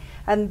vine.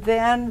 And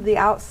then the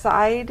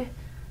outside,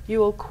 you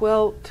will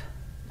quilt.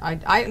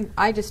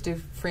 I just do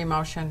free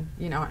motion.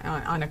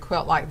 On a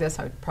quilt like this,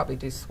 I would probably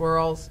do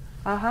swirls,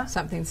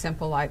 something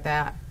simple like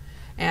that.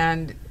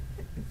 And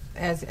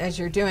as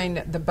you're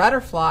doing the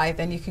butterfly,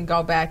 then you can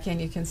go back in.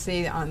 You can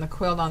see on the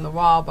quilt on the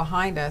wall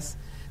behind us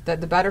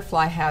that the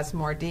butterfly has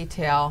more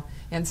detail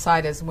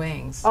inside his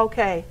wings.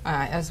 Okay.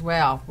 As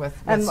well with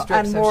strips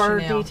and of more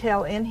chenille.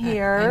 Detail in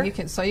here. And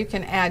you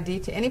can add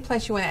detail. Any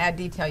place you want to add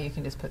detail, you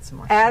can just put some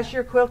more. As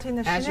you're quilting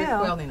the chenille. As you're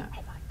quilting it.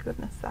 Oh my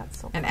goodness, that's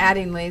so. And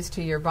adding leaves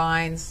to your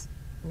vines,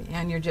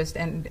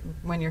 and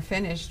when you're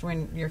finished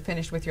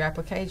with your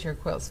appliques, your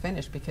quilt's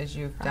finished because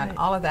you've done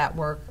all of that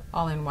work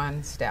all in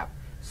one step.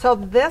 So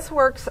this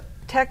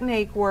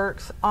technique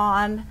works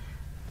on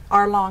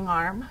our long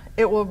arm.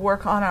 It will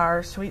work on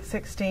our Sweet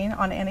 16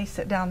 on any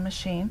sit-down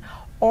machine,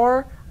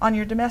 or on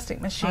your domestic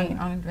machine.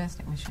 On a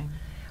domestic machine.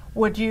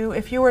 Would you,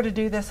 if you were to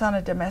do this on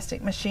a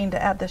domestic machine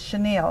to add the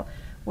chenille,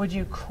 would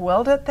you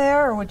quilt it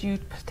there, or would you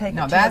take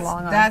it to the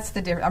long arm? That's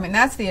the difference. I mean,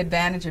 that's the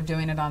advantage of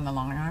doing it on the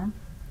long arm.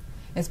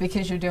 It's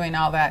because you're doing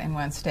all that in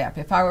one step.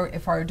 If I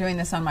were doing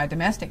this on my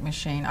domestic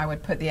machine, I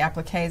would put the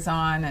appliques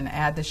on and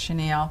add the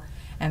chenille,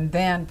 and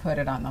then put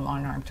it on the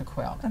long arm to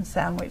quilt. And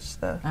sandwich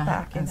the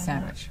back in. And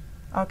sandwich.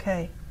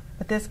 Okay.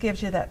 But this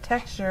gives you that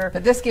texture.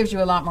 But this gives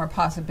you a lot more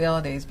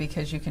possibilities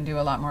because you can do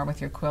a lot more with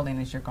your quilting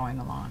as you're going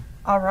along.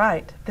 All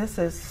right.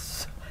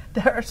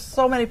 There are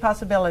so many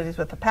possibilities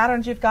with the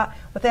patterns you've got.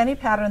 With any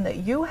pattern that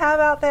you have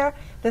out there,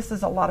 this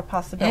is a lot of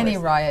possibilities.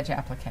 Any raw edge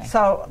applique.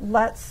 So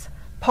let's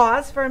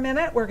pause for a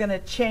minute. We're going to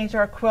change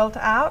our quilt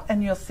out,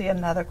 and you'll see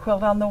another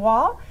quilt on the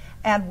wall.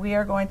 And we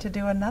are going to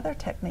do another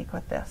technique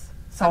with this.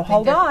 So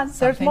hold on,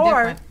 there's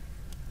more. Different.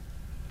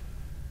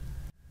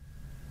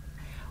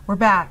 We're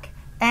back,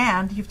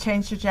 and you've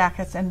changed your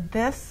jackets, and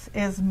this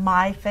is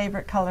my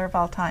favorite color of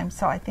all time,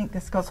 so I think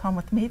this goes home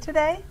with me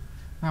today.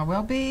 Well,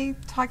 we'll be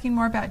talking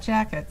more about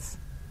jackets.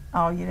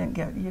 Oh, you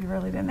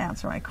really didn't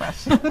answer my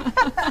question.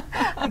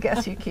 I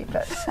guess you keep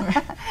it.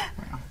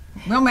 Well,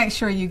 we'll make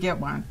sure you get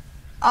one.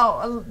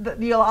 Oh,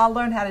 you'll all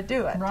learn how to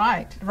do it.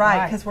 Right.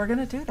 Right, because we're going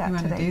to do that You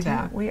wanna today, do too.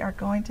 that. We are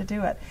going to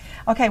do it.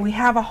 Okay, we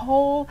have a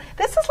whole,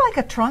 this is like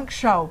a trunk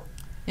show.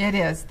 It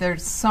is.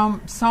 There's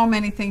so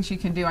many things you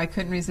can do. I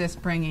couldn't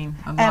resist bringing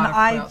a lot And of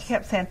I quilts.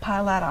 kept saying,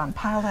 pile that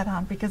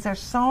on, because there's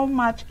so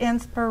much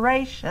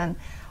inspiration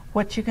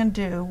what you can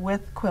do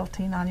with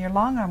quilting on your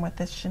long arm with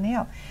this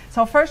chenille.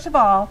 So first of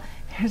all,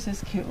 here's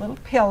this cute little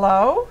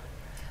pillow,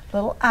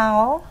 little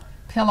owl.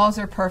 Pillows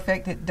are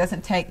perfect. It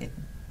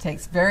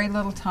takes very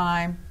little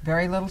time,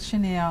 very little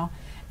chenille,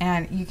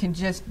 and you can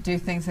just do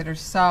things that are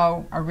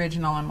so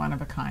original and one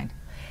of a kind.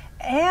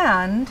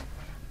 And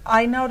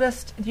I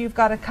noticed you've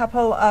got a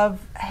couple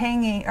of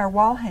hanging or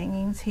wall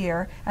hangings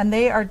here, and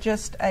they are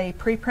just a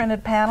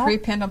pre-printed panel.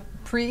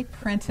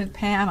 Pre-printed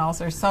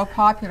panels are so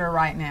popular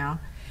right now,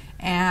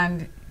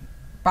 and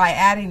by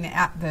adding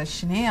the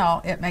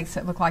chenille, it makes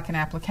it look like an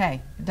applique.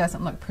 It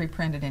doesn't look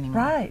pre-printed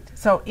anymore. Right.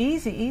 So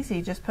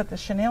easy. Just put the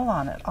chenille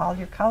on it, all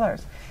your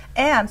colors.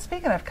 And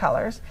speaking of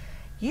colors,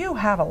 you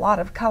have a lot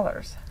of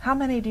colors. How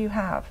many do you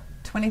have?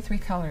 23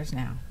 colors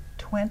now.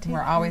 20.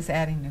 We're always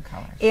adding new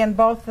colors. In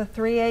both the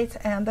 3/8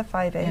 and the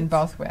 5/8. In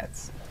both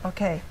widths.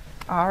 Okay.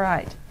 All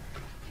right.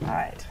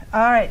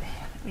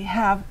 We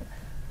have,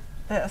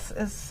 this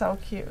is so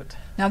cute.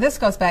 Now this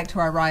goes back to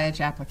our raw edge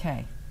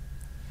applique.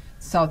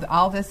 So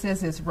all this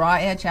is raw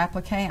edge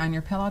applique on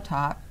your pillow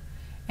top,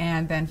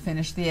 and then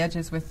finish the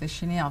edges with the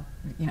chenille.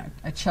 You know,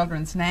 a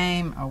children's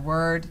name, a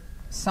word,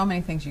 so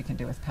many things you can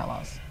do with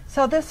pillows.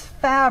 So this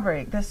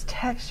fabric, this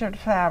textured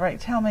fabric,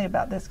 tell me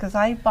about this, because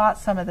I bought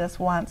some of this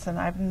once and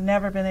I've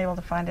never been able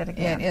to find it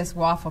again. It is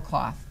waffle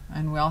cloth,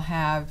 and we'll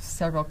have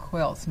several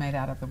quilts made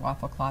out of the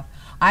waffle cloth.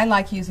 I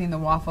like using the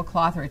waffle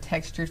cloth or a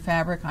textured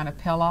fabric on a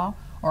pillow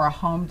or a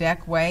home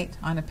deck weight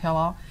on a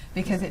pillow,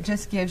 because it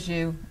just gives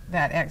you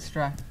that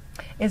extra.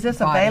 Is this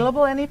body.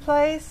 available any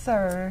place,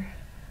 or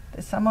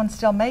is someone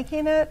still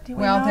making it? Do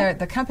we know?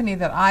 The company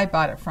that I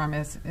bought it from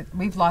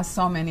we've lost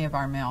so many of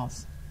our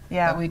mills.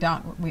 Yeah.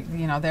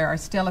 That there are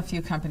still a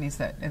few companies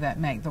that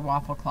make the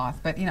waffle cloth,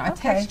 but a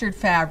Okay. textured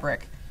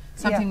fabric,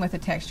 something Yeah. with a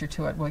texture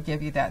to it, will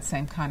give you that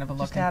same kind of a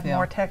look Just and add feel.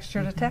 more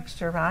texture to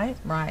texture, right?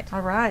 Right.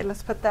 All right,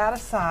 let's put that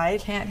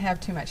aside. Can't have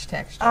too much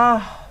texture.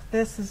 Oh,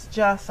 this is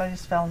I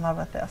just fell in love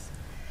with this.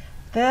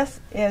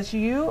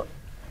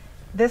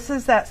 This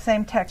is that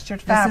same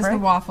textured fabric. This is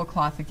the waffle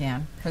cloth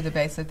again for the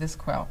base of this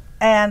quilt.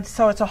 And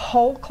so it's a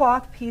whole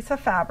cloth piece of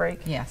fabric.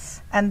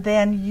 Yes. And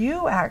then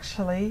you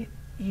actually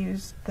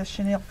use the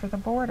chenille for the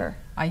border.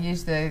 I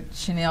use the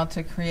chenille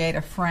to create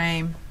a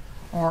frame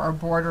or a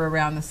border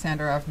around the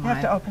center of You my.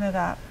 have to open it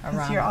up because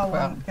around you're the all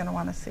quilt. going to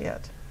want to see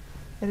it.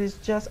 It is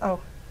just,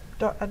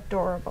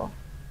 adorable.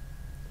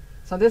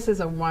 So this is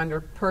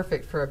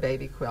perfect for a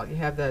baby quilt. You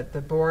have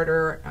the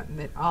border,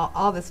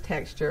 all this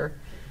texture.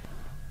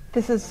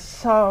 This is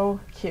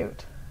so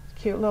cute.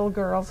 Cute little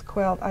girl's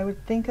quilt. I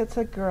would think it's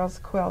a girl's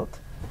quilt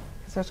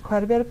because there's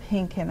quite a bit of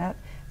pink in it.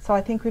 So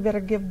I think we better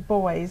give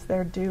boys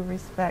their due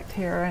respect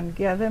here and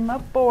give them a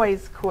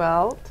boys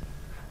quilt.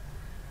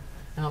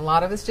 And a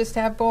lot of us just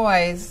have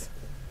boys.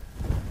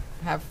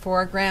 Have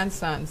 4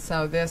 grandsons,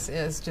 so this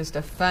is just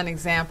a fun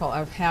example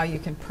of how you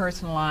can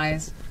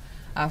personalize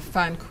a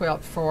fun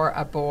quilt for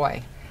a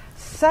boy.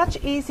 Such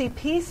easy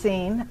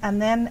piecing,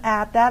 and then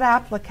add that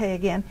applique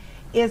again.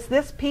 Is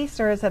this piece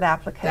or is it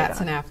applique?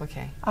 That's an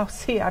applique. Oh,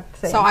 see, I'm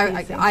saying So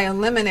piecing. I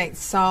eliminate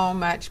so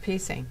much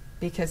piecing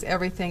because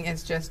everything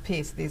is just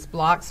piece. These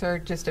blocks are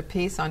just a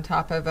piece on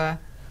top of a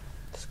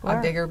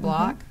bigger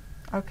block.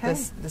 Okay.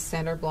 The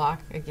center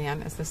block,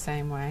 again, is the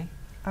same way.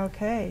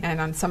 Okay.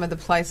 And on some of the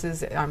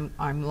places,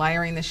 I'm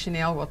layering the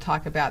chenille. We'll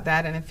talk about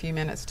that in a few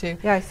minutes, too.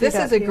 Yeah, I see this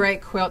that is a too.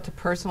 great quilt to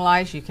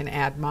personalize. You can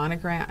add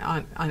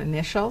monogram on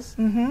initials.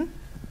 Mm-hmm.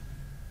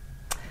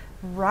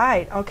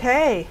 Right,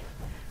 okay.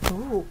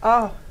 Ooh,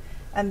 oh,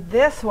 and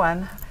this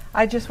one,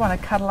 I just want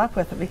to cuddle up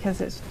with it because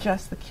it's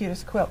just the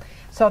cutest quilt.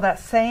 So that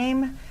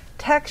same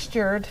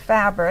textured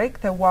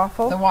fabric, the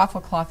waffle. The waffle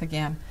cloth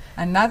again.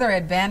 Another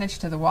advantage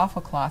to the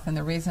waffle cloth, and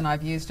the reason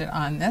I've used it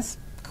on this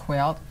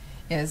quilt,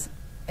 is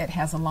it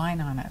has a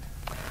line on it.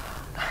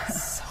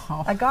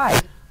 So A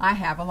guide. I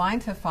have a line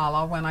to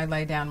follow when I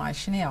lay down my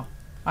chenille.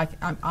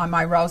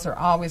 My rows are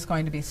always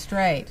going to be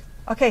straight.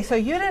 Okay, so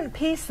you didn't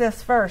piece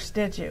this first,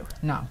 did you?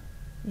 No.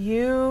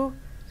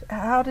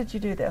 How did you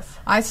do this?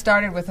 I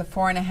started with a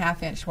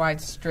 4.5 inch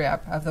wide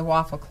strip of the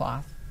waffle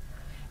cloth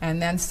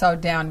and then sewed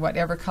down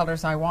whatever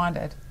colors I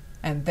wanted,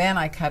 and then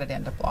I cut it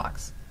into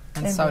blocks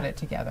and sewed it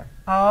together.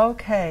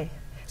 Okay.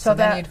 So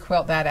then you'd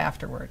quilt that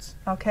afterwards.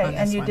 Okay,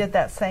 and you did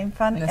that same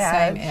fun the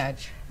edge. same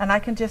edge. And I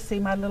can just see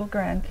my little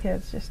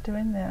grandkids just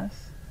doing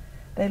this.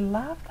 They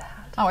love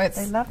that. Oh,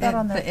 they love that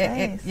on their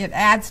face. It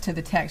adds to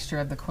the texture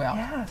of the quilt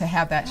to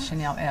have that yes.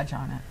 chenille edge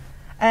on it.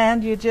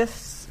 And you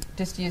just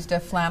used a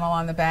flannel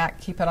on the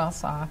back, keep it all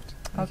soft.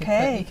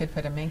 You could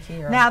put a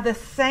minky or now the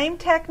same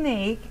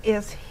technique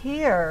is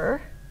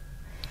here,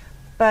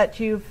 but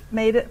you've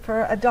made it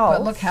for adults.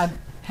 But look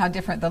how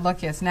different the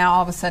look is. Now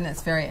all of a sudden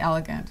it's very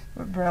elegant.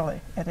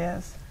 Really, it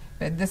is.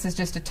 But this is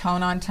just a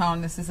tone on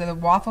tone. This is a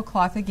waffle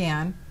cloth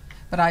again.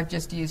 but I've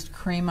just used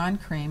cream on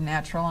cream,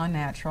 natural on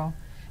natural,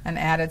 and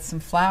added some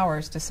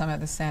flowers to some of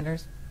the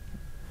centers.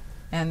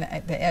 And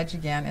the edge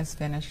again is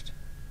finished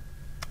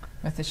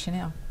with the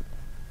chenille.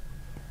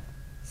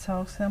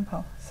 So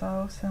simple,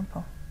 so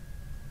simple.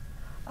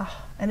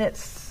 Oh, and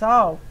it's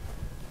so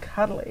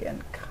cuddly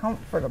and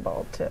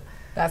comfortable to...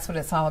 That's what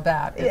it's all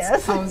about. It's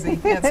yes. cozy.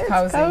 It's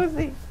cozy.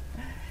 Cozy.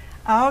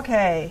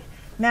 Okay.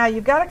 Now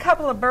you've got a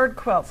couple of bird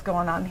quilts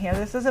going on here.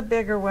 This is a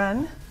bigger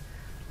one.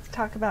 Let's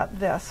talk about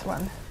this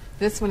one.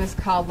 This one is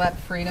called Let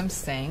Freedom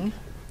Sing.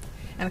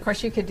 And of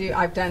course you could do,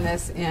 I've done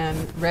this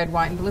in red,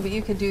 white, and blue, but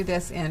you could do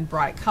this in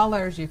bright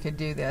colors. You could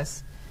do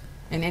this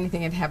in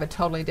anything and have a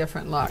totally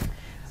different look.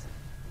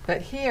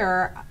 But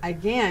here,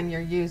 again,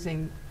 you're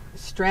using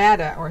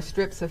strata or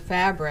strips of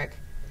fabric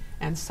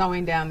and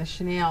sewing down the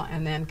chenille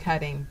and then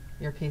cutting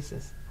your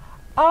pieces.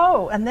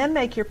 Oh, and then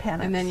make your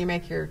pennants. And then you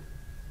make your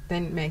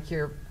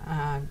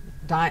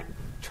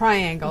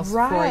triangles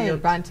right. for your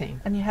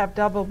bunting. And you have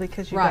double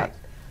because you right.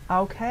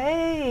 got...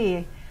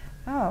 Okay.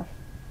 Oh,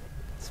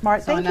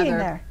 smart so thinking another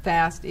there.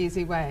 fast,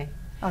 easy way.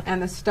 Okay.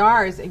 And the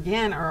stars,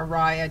 again, are a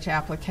raw edge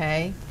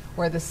applique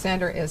where the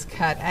center is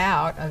cut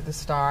out of the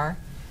star,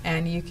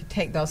 and you can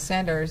take those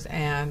centers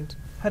and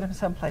put them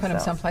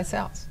someplace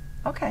else.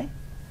 Okay.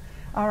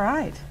 All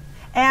right.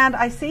 And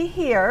I see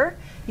here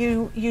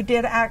you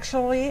did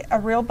actually a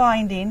real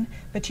binding,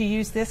 but you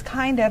use this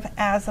kind of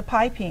as a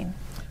piping.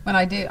 When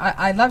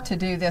I love to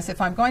do this. If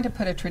I'm going to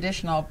put a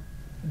traditional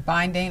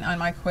binding on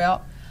my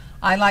quilt,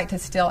 I like to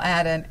still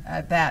add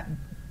that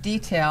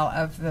detail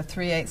of the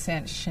 3/8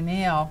 inch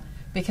chenille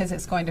because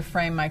it's going to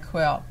frame my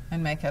quilt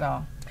and make it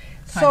all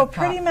so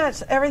pretty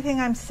much everything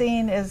I'm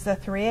seeing is the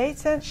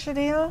 3/8 inch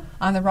chenille?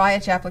 On the raw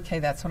edge applique,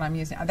 that's what I'm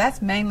using.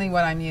 That's mainly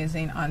what I'm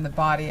using on the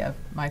body of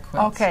my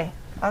quilts. Okay,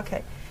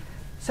 okay.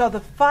 So the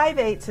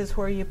 5/8 is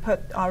where you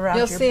put around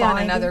You'll your see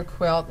binding. on another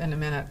quilt in a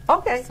minute.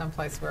 Okay.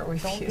 Someplace where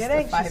we've Don't used get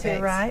the anxious 5/8.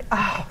 here, right?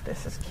 Oh,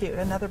 this is cute.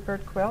 Another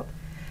bird quilt.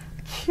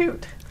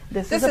 Cute.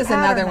 This is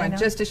another one,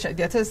 just to show.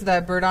 This is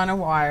the bird on a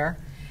wire.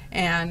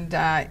 And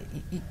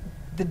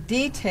the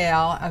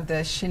detail of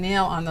the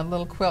chenille on the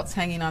little quilts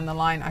hanging on the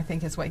line, I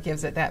think, is what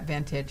gives it that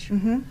vintage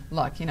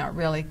look. You know, it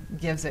really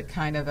gives it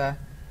kind of a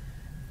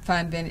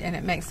fun vintage, and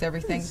it makes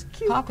everything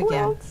pop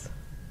quilts. again.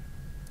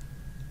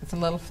 It's the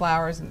little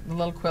flowers and the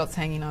little quilts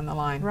hanging on the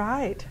line.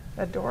 Right.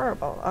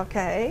 Adorable.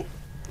 Okay.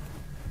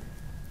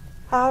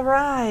 All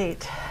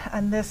right.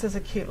 And this is a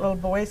cute little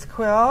boy's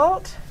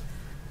quilt.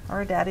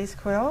 Or a daddy's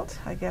quilt,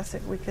 I guess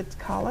we could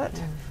call it.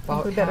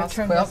 Boathouse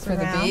quilt for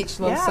the beach,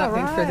 a little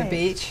something for the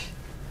beach.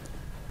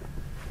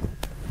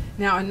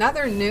 Now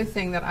another new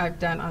thing that I've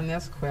done on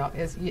this quilt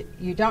is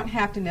you don't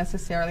have to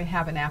necessarily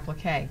have an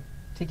applique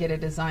to get a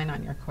design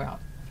on your quilt.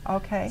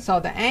 Okay. So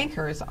the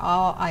anchors,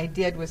 all I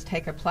did was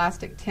take a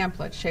plastic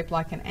template shaped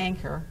like an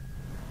anchor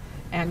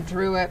and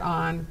drew it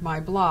on my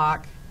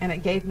block, and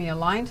it gave me a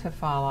line to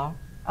follow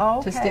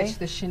to stitch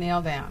the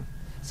chenille down.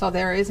 So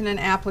there isn't an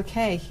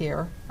applique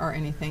here or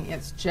anything.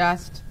 It's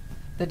just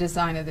the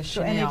design of the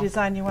chenille. So any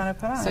design you want to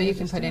put on. So you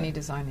can put any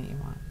design that you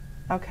want.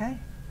 Okay.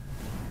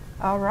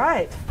 All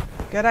right.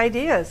 Good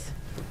ideas.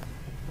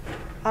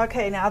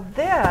 Okay, now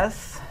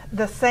this,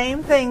 the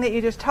same thing that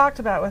you just talked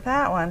about with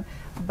that one,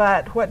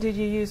 but what did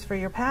you use for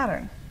your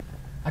pattern?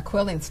 A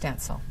quilting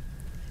stencil.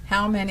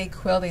 How many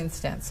quilting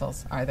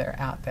stencils are there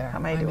out there? How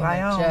many do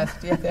I own?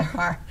 Yeah, there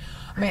are.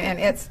 I mean,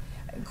 and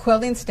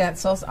quilting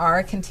stencils are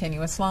a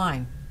continuous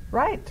line.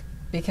 Right.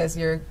 Because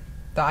the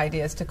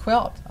idea is to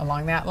quilt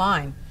along that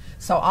line.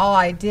 So all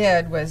I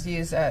did was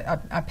use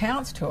a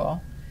pounce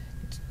tool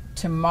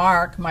to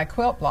mark my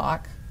quilt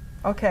block.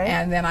 Okay.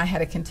 And then I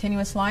had a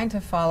continuous line to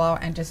follow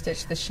and just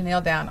stitch the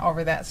chenille down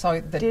over that. So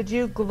did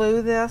you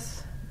glue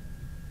this?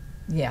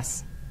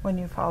 Yes. When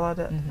you followed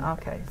it?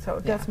 Okay. So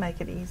it does make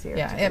it easier.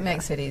 Yeah, it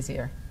makes it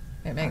easier.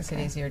 It makes it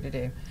easier to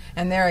do.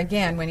 And there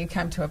again, when you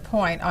come to a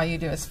point, all you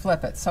do is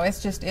flip it. So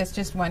it's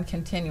just one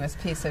continuous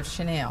piece of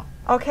chenille.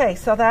 Okay,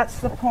 so that's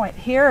the point.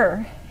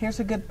 Here's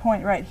a good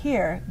point right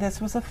here. This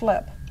was a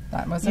flip.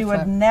 That was a flip. You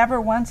would never,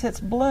 once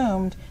it's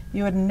bloomed,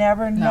 you would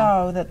never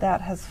know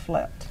that has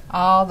flipped.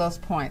 All those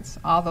points,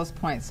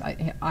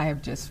 I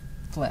have just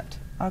flipped.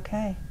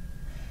 Okay.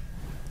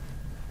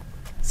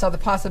 So the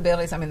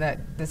possibilities, I mean,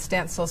 the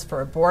stencils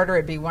for a border,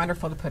 it'd be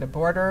wonderful to put a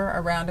border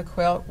around a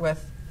quilt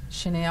with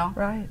chenille.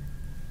 Right.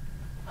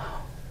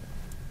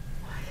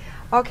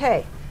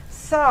 Okay,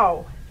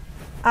 so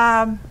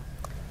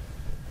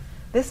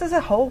this is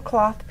a whole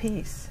cloth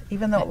piece,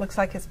 even though it looks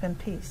like it's been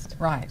pieced.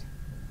 Right.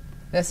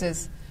 This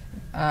is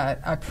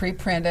a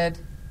pre-printed.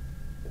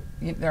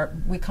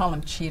 We call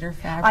them cheater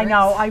fabrics. I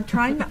know. I'm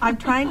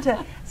trying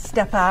to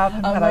step out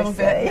of what I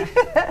say.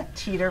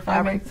 Cheater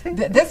fabrics. I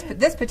mean,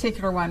 this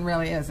particular one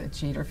really is a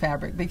cheater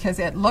fabric because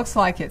it looks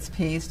like it's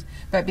pieced,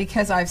 but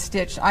because I've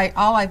stitched,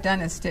 all I've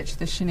done is stitch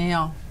the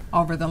chenille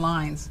over the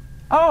lines.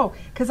 Oh,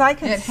 because I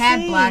can see. It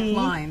had black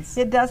lines.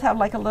 It does have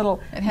like a little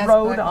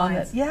road on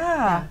it.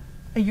 Yeah.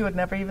 You would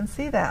never even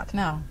see that.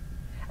 No.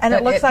 And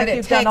it looks like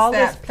you've done all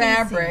this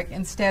fabric,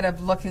 instead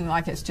of looking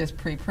like it's just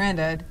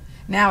pre-printed,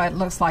 Now it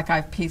looks like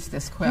I've pieced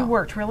this quilt. You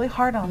worked really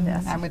hard on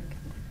this.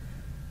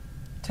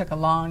 Took a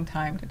long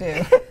time to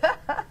do.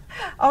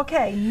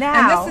 Okay,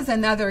 now. And this is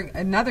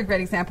another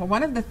great example.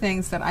 One of the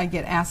things that I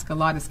get asked a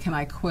lot is, can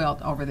I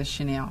quilt over the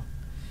chenille?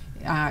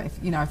 If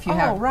you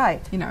have,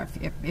 right.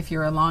 If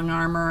you're a long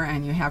armor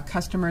and you have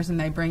customers and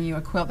they bring you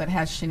a quilt that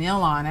has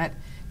chenille on it,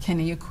 can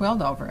you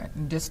quilt over it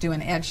and just do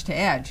an edge to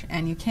edge?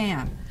 And you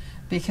can,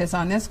 because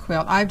on this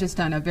quilt I've just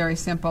done a very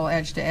simple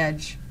edge to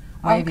edge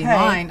wavy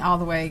line all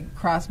the way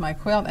across my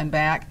quilt and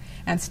back,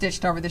 and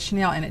stitched over the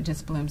chenille, and it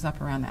just blooms up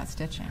around that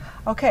stitching.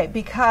 Okay,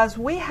 because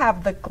we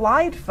have the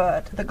glide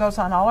foot that goes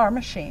on all our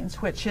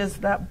machines, which is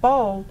that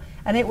bowl,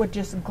 and it would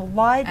just glide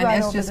right over the top.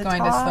 And it's just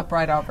going to slip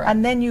right over it.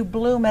 And then you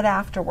bloom it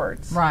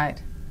afterwards.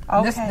 Right.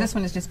 Okay. This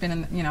one has just been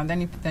in,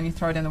 then you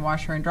throw it in the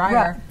washer and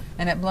dryer, right.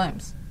 and it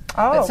blooms.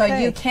 Oh, but so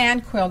okay. you can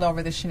quilt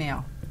over the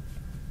chenille.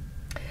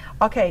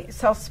 Okay,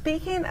 so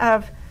speaking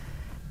of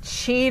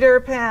cheater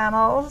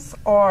panels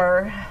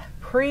or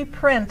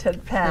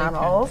pre-printed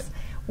panels,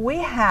 we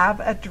have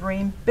a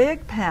Dream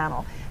Big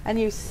panel, and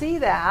you see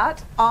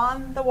that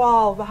on the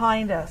wall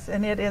behind us,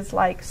 and it is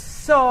like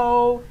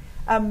so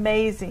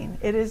amazing.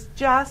 It is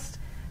just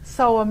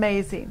so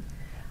amazing.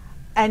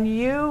 And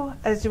you,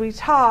 as we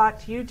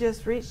talked, you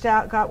just reached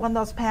out, got one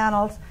of those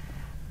panels,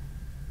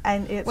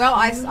 and it's well,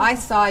 I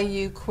saw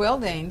you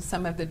quilting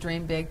some of the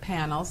Dream Big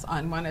panels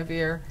on one of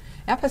your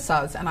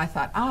episodes, and I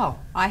thought, oh,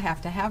 I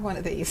have to have one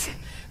of these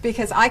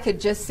because I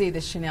could just see the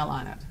chenille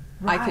on it.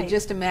 Right. I could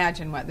just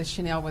imagine what the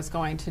chenille was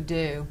going to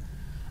do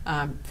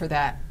for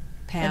that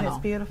panel. And it's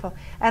beautiful.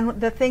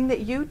 And the thing that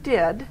you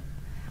did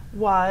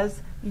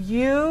was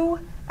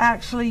you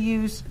actually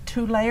used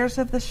 2 layers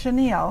of the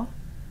chenille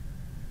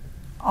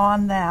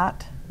on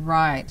that.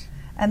 Right.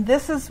 And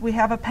this is, we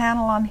have a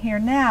panel on here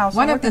now. So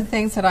one of the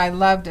things that I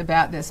loved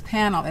about this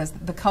panel is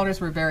the colors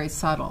were very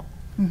subtle.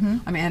 Mm-hmm.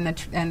 I mean,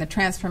 and the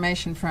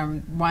transformation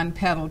from one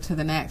petal to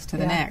the next to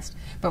the next.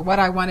 But what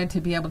I wanted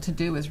to be able to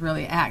do was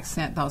really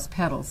accent those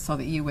petals so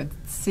that you would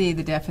see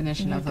the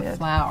definition of the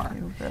flower.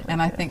 Really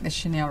and I think the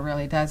chenille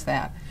really does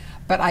that.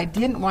 But I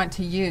didn't want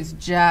to use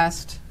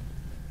just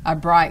a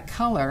bright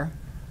color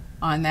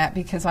on that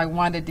because I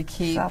wanted to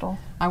keep subtle.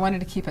 I wanted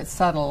to keep it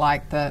subtle,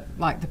 like the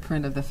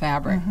print of the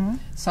fabric. Mm-hmm.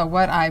 So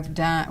what I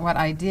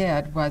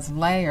did was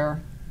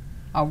layer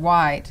a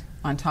white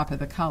on top of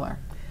the color.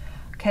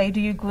 Okay,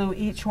 do you glue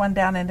each one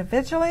down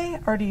individually,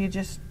 or do you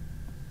just?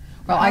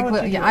 Well, I'll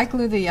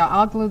glue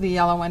the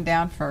yellow one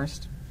down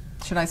first.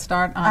 Should I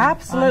start on?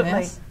 Absolutely, on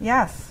this?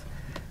 Yes.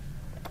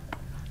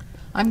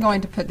 I'm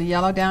going to put the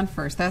yellow down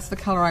first. That's the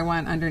color I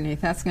want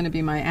underneath. That's going to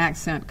be my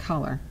accent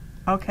color.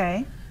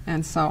 Okay.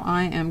 And so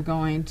I am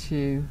going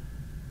to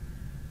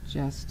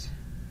just,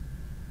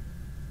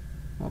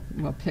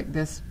 we'll pick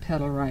this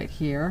petal right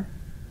here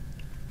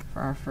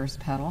for our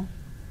first petal.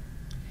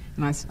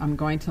 And I'm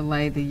going to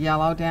lay the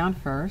yellow down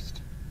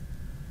first.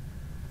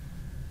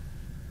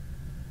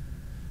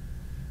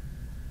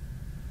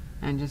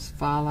 And just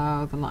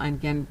follow the line.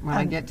 Again, when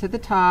I get to the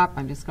top,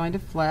 I'm just going to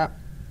flip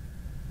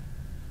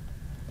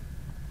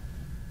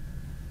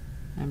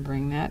and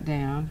bring that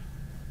down.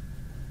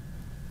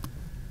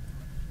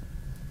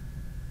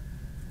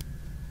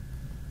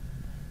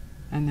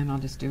 And then I'll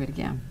just do it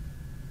again.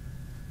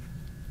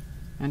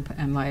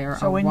 And layer a white.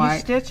 So when you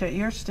stitch it,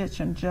 you're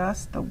stitching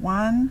just the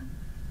one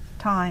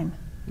time.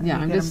 Yeah,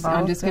 I'm just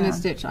going to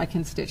stitch. I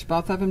can stitch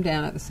both of them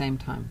down at the same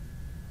time.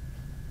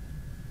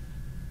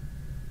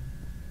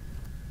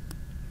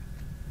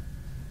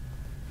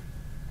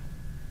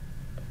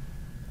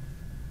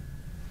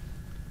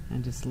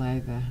 And just lay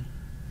the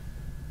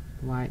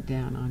white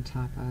down on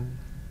top of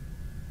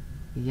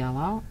the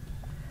yellow.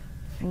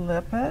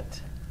 Flip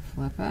it.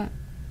 Flip it.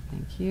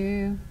 Thank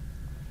you.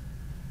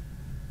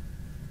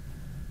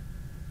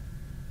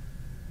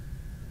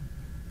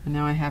 And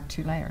now I have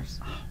 2 layers.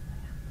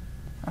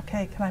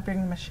 Okay, can I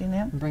bring the machine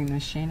in? Bring the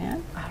machine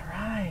in. All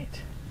right.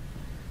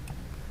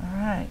 All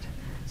right.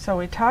 So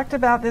we talked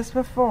about this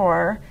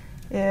before,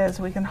 is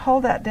we can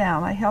hold that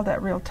down. I held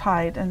that real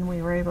tight and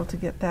we were able to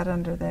get that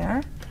under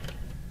there.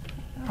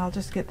 I'll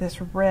just get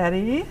this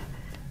ready,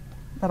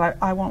 but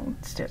I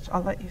won't stitch.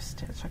 I'll let you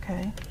stitch,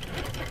 okay?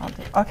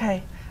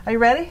 Okay. Are you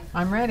ready?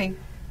 I'm ready.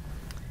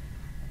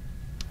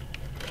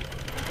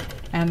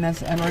 And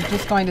we're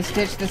just going to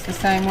stitch this the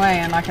same way,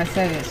 and like I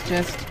said, it's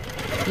just,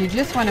 you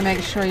just want to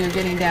make sure you're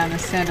getting down the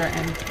center,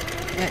 and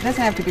it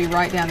doesn't have to be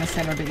right down the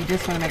center, but you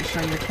just want to make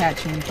sure you're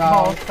catching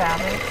both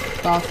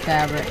fabrics. Both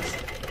fabrics.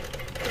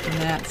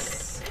 And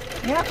that's...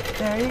 Yep,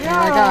 there you go.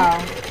 There we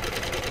go.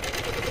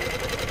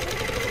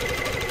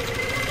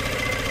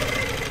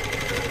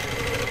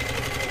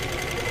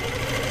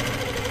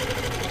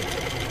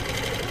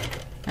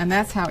 And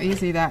that's how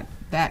easy that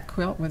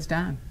quilt was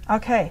done.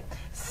 Okay,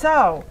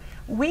 so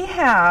we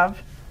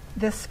have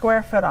this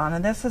square foot on,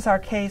 and this is our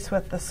case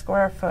with the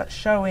square foot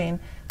showing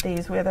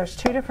these. There's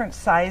 2 different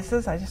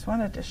sizes. I just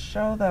wanted to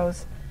show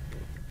those.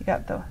 You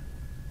got the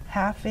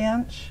 1/2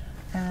 inch,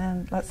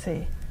 and let's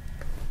see,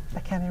 I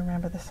can't even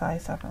remember the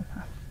size of them.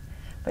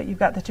 but you've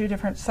got the two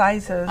different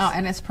sizes. Oh,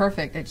 and it's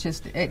perfect. It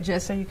just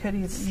So you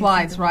could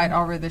slides right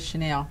over the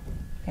chenille.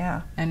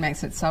 Yeah. And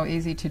makes it so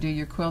easy to do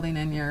your quilting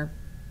and your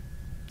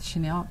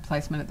chenille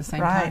placement at the same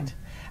time.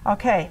 Right.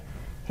 Okay.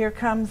 Here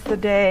comes the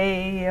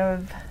day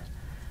of,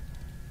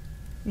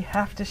 you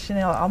have to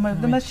chenille. I'll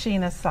move the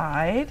machine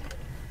aside.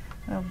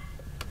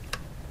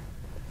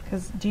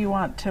 Because do you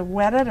want to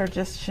wet it or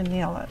just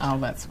chenille it? Oh,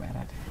 let's wet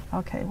it.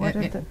 Okay. Where'd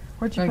you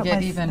put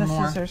the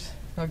scissors?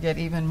 We'll get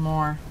even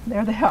more.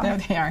 There they are. There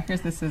they are.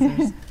 Here's the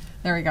scissors.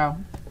 There we go.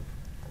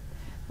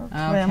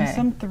 Trim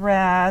some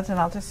threads, and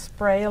I'll just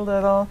spray a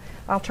little.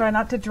 I'll try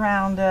not to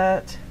drown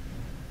it.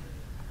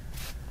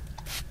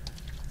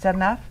 Is that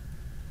enough?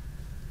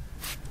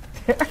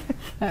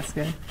 That's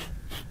good.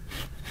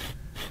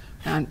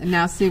 And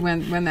now see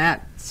when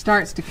that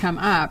starts to come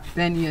up,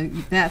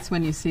 then that's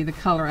when you see the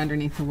color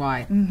underneath the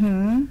white.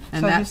 Mm-hmm.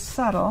 And so that's just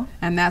subtle.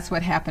 And that's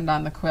what happened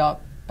on the quilt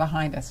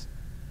behind us.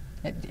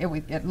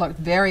 It looked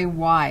very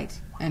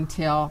white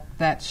until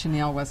that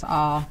chenille was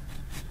all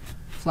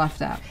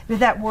fluffed up. Did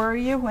that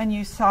worry you when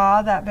you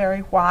saw that very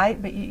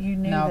white, but you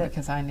knew No, that?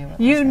 because I knew it.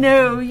 You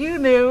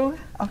knew.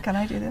 Oh, can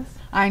I do this?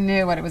 I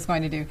knew what it was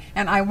going to do.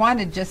 And I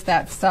wanted just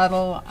that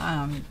subtle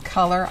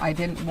color. I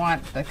didn't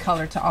want the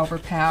color to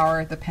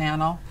overpower the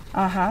panel.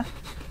 Uh-huh.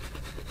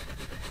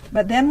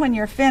 But then when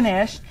you're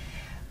finished,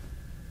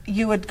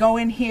 you would go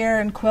in here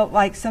and quilt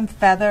like some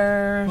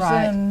feathers.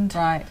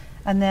 Right.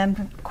 And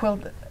then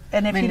quilt.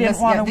 And if you didn't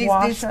want to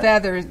wash these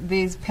feathers,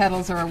 these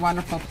petals are a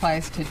wonderful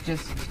place to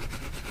just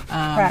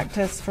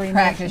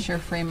practice your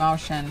free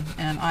motion.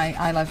 And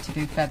I love to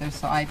do feathers,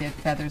 so I did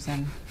feathers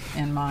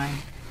in mine.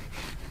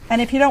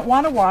 And if you don't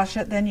want to wash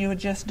it, then you would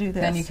just do this.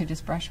 Then you could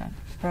just brush it.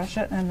 Brush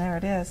it, and there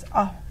it is.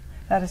 Oh,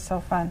 that is so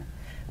fun.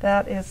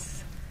 That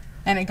is.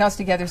 And it goes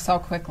together so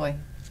quickly.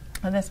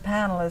 And this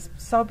panel is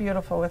so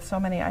beautiful with so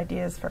many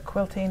ideas for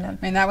quilting. And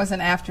I mean, that was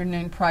an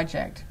afternoon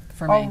project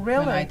for me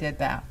really? when I did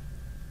that.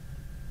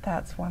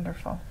 That's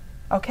wonderful.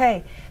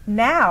 Okay,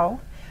 now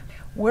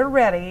we're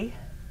ready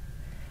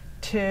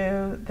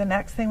to, the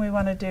next thing we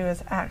want to do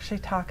is actually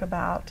talk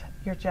about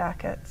your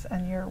jackets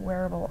and your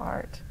wearable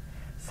art.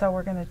 So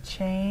we're going to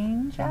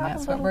change and out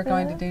that's a what little we're bit.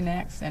 going to do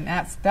next, and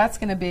that's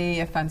going to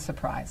be a fun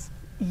surprise.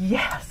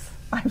 Yes,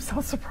 I'm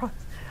so surprised.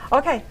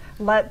 Okay,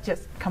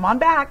 just come on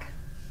back.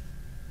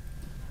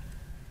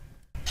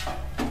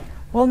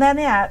 Well,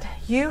 Nanette,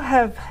 you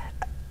have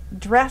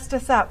dressed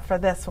us up for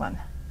this one.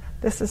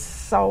 This is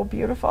so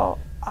beautiful.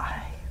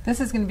 This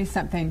is going to be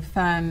something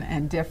fun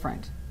and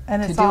different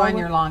and to do on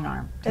your long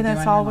arm. And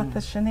it's all with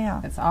the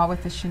chenille. It's all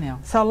with the chenille.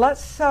 So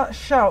let's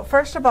show.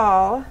 First of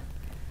all,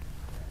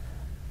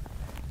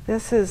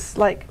 this is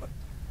like,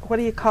 what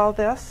do you call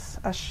this?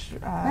 Well,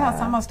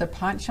 it's almost a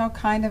poncho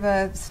kind of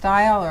a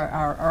style,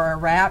 or a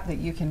wrap that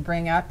you can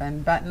bring up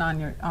and button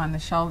on the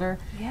shoulder.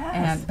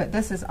 Yes. But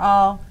this is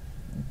all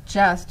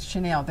just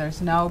chenille.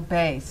 There's no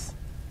base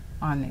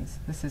on these.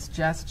 This is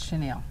just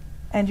chenille.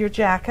 And your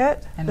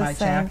jacket, and the my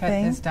same jacket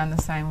thing. is done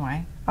the same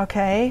way.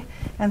 Okay,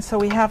 and so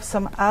we have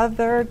some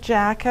other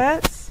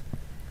jackets.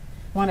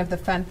 One of the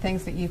fun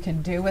things that you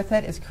can do with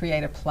it is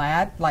create a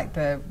plaid, like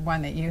the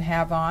one that you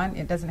have on.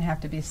 It doesn't have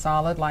to be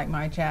solid like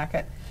my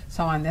jacket.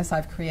 So on this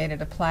I've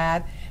created a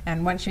plaid,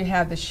 and once you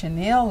have the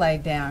chenille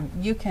laid down,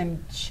 you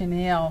can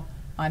chenille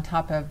on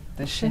top of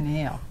the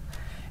chenille.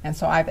 And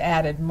so I've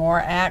added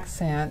more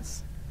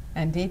accents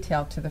and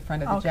detail to the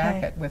front of the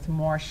jacket with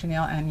more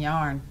chenille and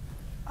yarn.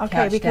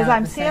 Okay, because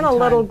I'm seeing a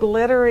little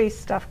glittery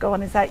stuff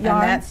going. Is that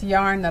yarn? And that's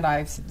yarn that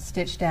I've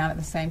stitched down at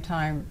the same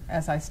time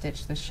as I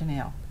stitched the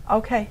chenille.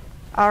 Okay,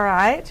 all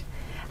right.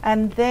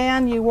 And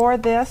then you wore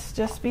this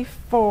just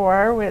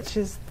before, which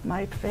is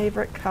my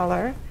favorite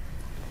color.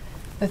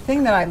 The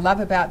thing that I love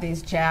about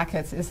these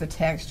jackets is the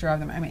texture of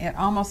them. I mean, it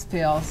almost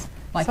feels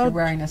like you're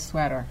wearing a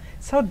sweater.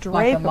 So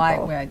drapable.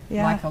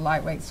 Like a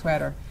lightweight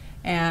sweater.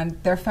 And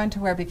they're fun to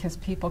wear because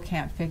people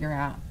can't figure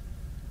out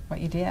what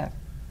you did.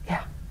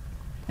 Yeah.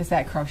 Is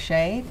that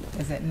crocheted?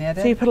 Is it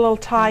knitted? So you put a little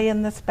tie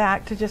in this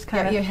back to just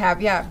kind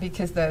of...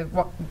 because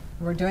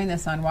we're doing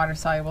this on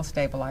water-soluble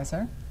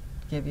stabilizer.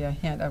 Give you a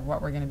hint of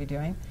what we're going to be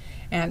doing.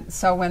 And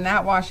so when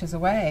that washes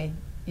away,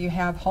 you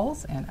have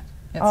holes in it.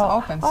 It's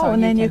open. So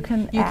and then you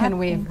can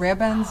weave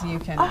ribbons. You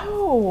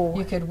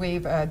could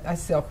weave a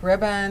silk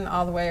ribbon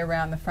all the way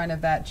around the front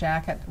of that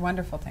jacket.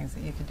 Wonderful things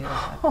that you could do with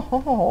it.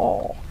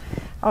 Oh,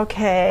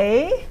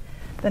 okay.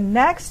 The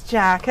next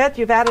jacket,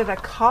 you've added a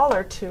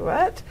collar to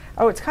it.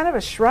 Oh, it's kind of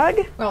a shrug?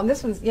 Well,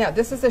 this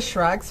is a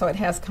shrug, so it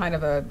has kind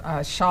of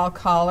a shawl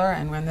collar,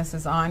 and when this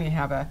is on, you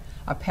have a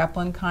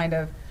peplum kind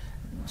of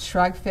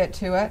shrug fit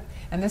to it.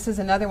 And this is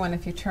another one,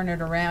 if you turn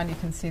it around, you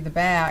can see the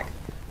back,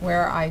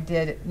 where I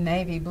did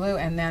navy blue,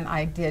 and then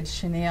I did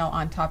chenille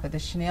on top of the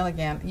chenille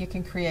again. You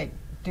can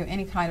do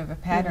any kind of a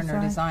pattern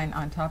or design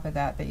on top of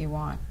that you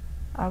want.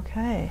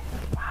 Okay.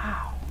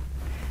 Wow.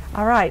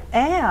 All right,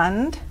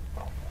 and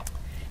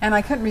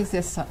I couldn't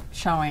resist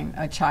showing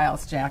a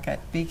child's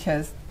jacket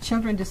because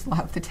children just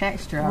love the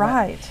texture of it.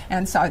 Right.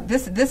 And so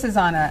this is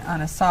on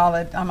a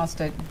solid, almost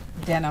a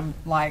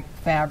denim-like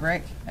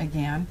fabric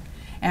again,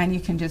 and you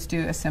can just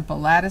do a simple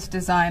lattice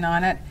design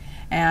on it.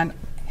 And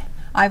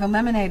I've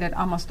eliminated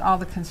almost all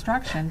the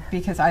construction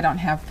because I don't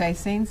have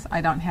facings,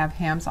 I don't have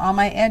hems. All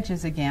my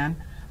edges, again,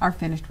 are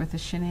finished with the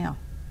chenille.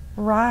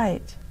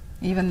 Right.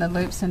 Even the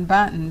loops and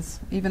buttons,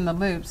 even the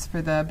loops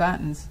for the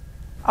buttons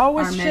Oh,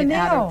 are it's made chenille.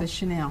 out of the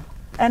chenille.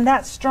 And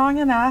that's strong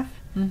enough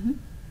Mm-hmm.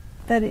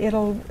 that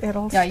it'll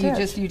Yeah,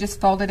 stitch. you just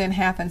fold it in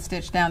half and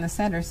stitch down the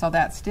center, so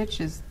that stitch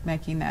is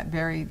making that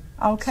very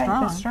Okay,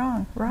 strong. that's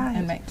strong. Right.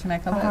 And to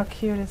make a Oh, how loop.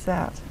 cute is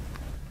that?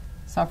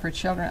 So for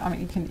children, I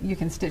mean, you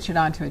can stitch it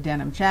onto a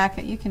denim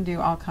jacket. You can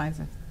do all kinds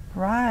of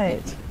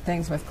Right.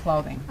 things with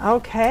clothing.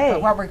 Okay.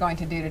 But what we're going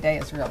to do today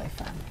is really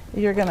fun.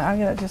 I'm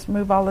gonna just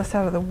move all this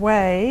out of the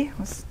way.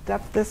 I'll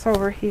step this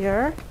over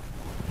here.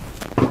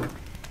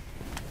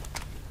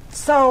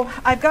 So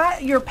I've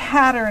got your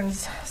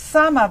patterns,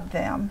 some of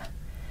them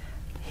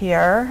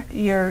here.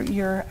 Your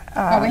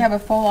Well, we have a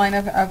full line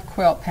of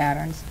quilt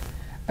patterns,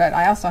 but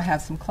I also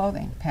have some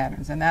clothing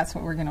patterns, and that's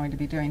what we're going to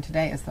be doing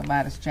today is the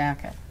lattice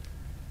jacket.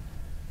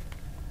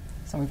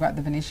 So we've got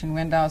the Venetian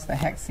windows, the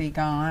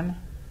hexagon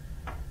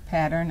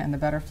pattern, and the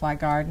butterfly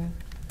garden,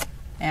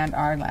 and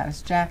our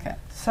lattice jacket.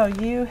 So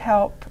you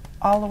help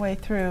all the way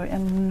through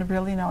in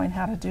really knowing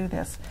how to do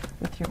this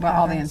with your Well,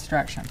 all the patterns.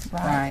 instructions,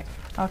 Right.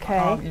 Okay.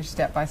 All your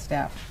step by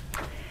step.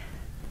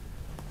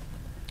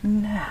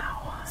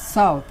 Now.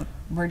 So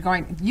we're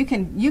going. You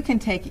can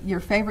take your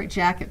favorite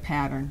jacket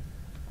pattern,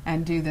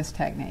 and do this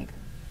technique.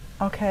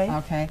 Okay.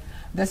 Okay.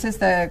 This is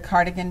the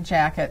cardigan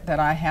jacket that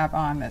I have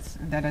on.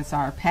 That is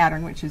our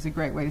pattern, which is a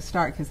great way to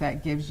start because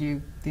that gives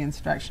you the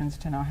instructions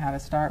to know how to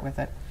start with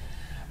it.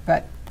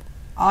 But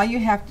all you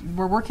have to,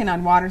 we're working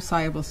on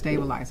water-soluble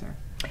stabilizer.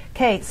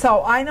 Okay,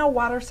 so I know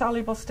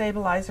water-soluble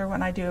stabilizer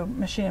when I do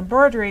machine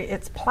embroidery,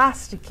 it's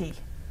plasticky.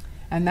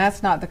 And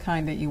that's not the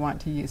kind that you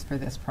want to use for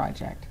this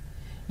project.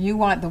 You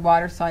want the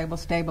water-soluble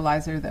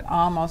stabilizer that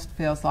almost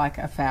feels like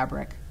a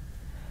fabric.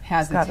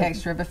 Has the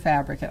texture of a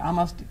fabric.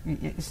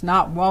 It's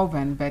not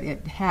woven, but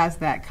it has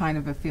that kind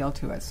of a feel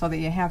to it, so that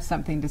you have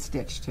something to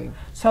stitch to.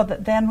 So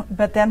that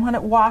but then when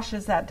it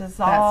washes, that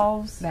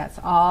dissolves. That's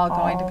all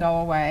going to go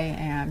away,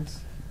 and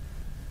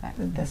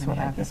That's what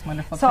I have get. this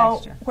wonderful So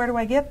texture. where do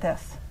I get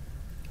this?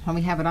 Well,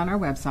 we have it on our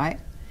website,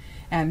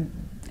 and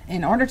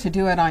in order to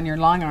do it on your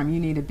long arm,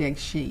 you need a big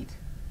sheet.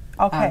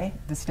 Okay.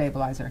 Of the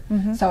stabilizer.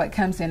 Mhm. So it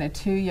comes in a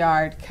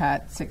 2-yard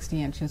cut,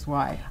 60 inches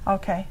wide,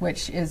 Okay.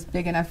 which is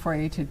big enough for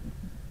you to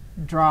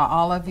draw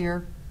all of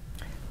your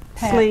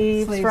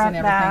Sleeves, front,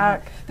 and everything.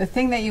 back. The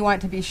thing that you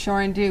want to be sure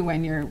and do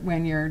when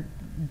you're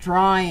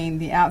drawing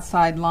the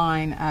outside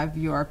line of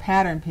your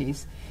pattern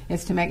piece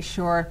is to make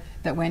sure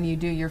that when you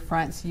do your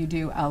fronts, you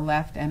do a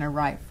left and a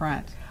right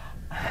front.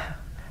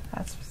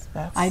 That's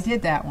I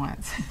did that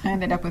once. I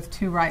ended up with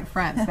 2 right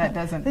fronts. That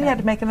doesn't. Then you had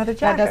to make another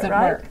jacket, That doesn't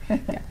right?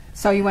 work. Yeah.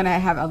 So you want to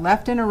have a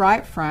left and a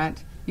right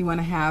front. You want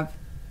to have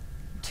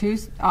 2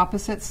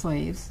 opposite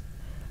sleeves.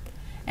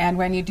 And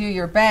when you do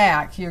your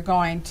back, you're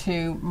going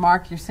to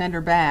mark your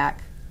center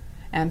back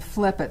and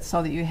flip it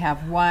so that you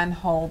have one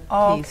whole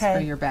piece for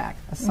your back,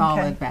 a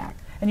solid back.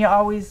 And you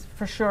always,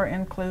 for sure,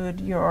 include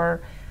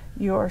your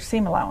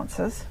seam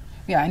allowances.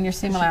 Yeah, and your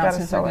seam You gotta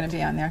allowances are sew going it. to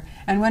be on there.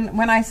 And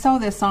when I sew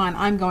this on,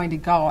 I'm going to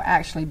go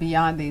actually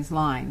beyond these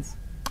lines.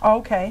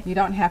 Okay. You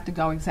don't have to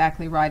go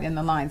exactly right in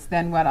the lines.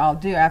 Then what I'll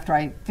do after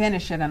I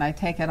finish it and I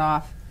take it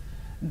off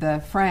the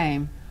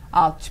frame,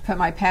 I'll put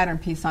my pattern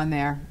piece on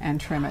there and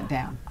trim it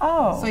down.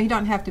 Oh. So you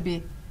don't have to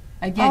be,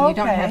 again, you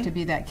don't Okay. have to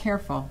be that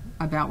careful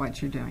about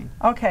what you're doing.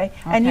 Okay.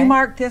 And you Okay.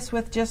 mark this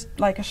with just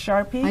like a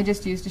Sharpie? I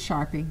just used a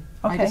Sharpie.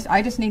 Okay.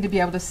 I just need to be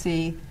able to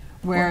see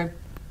where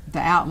the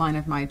outline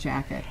of my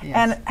jacket is.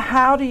 And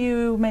how do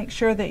you make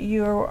sure that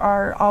you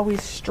are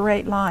always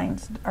straight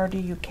lines, or do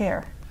you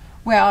care?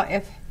 Well,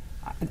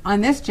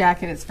 on this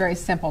jacket, it's very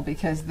simple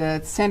because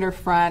the center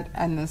front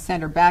and the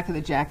center back of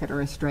the jacket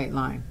are a straight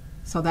line.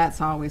 So that's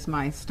always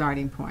my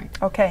starting point.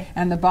 Okay.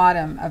 And the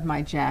bottom of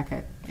my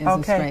jacket is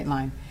a straight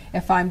line.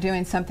 If I'm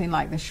doing something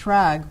like the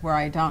shrug where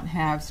I don't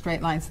have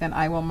straight lines, then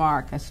I will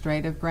mark a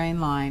straight of grain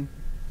line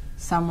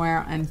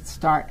somewhere and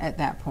start at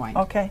that point.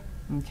 Okay.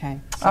 Okay.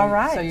 All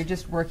right. So you're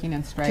just working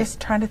in straight. Just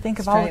trying to think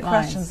of all the straight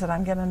lines. questions that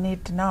I'm going to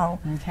need to know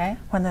Okay.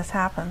 when this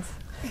happens.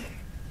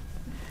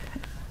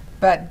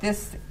 But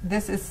this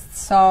is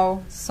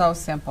so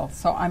simple.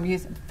 So I'm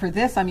using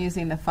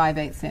the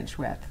 5/8 inch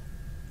width.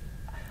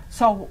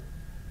 So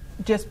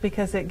just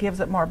because it gives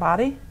it more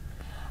body?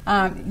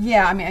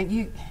 Yeah, I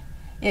mean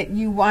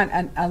you want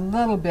a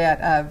little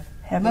bit of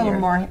Heavier. a little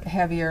more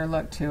heavier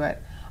look to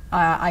it.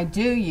 I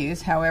do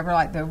use, however,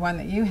 like the one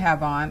that you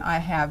have on.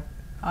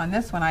 On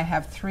this one I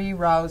have 3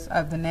 rows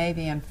of the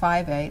navy in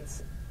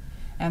 5/8,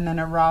 and then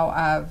a row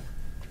of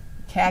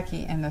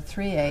khaki in the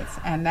 3/8,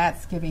 and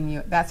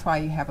that's why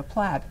you have a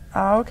plaid.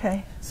 Oh,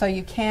 okay. So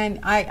you can,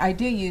 I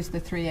do use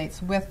the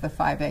 3/8 with the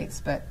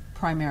 5/8, but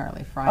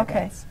primarily 5/8.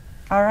 Okay.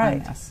 All right.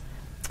 on this.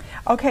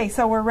 Okay,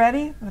 so we're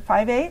ready, the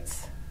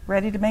 5/8,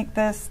 ready to make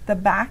this the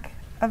back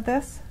of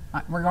this?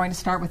 We're going to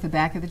start with the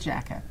back of the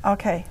jacket.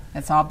 Okay.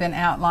 It's all been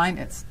outlined.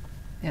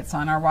 It's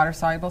on our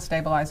water-soluble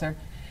stabilizer.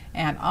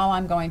 And all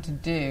I'm going to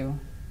do,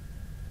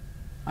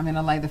 I'm going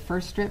to lay the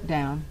first strip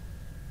down,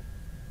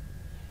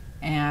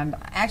 and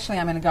actually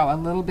I'm going to go a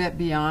little bit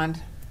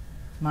beyond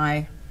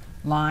my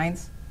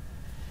lines,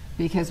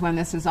 because when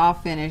this is all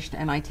finished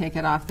and I take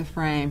it off the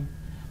frame,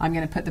 I'm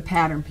going to put the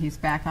pattern piece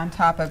back on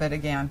top of it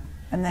again,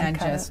 and then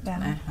cut just it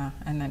down.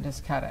 And then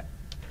just cut it.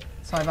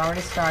 So I've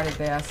already started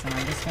this, and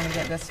I'm just going to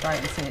get this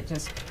started and see it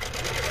just.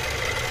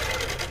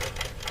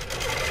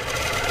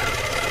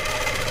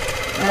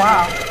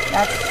 Wow,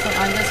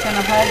 I'm just going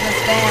to hold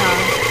this down,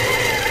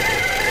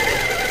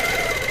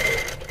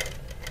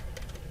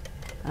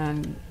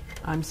 and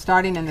I'm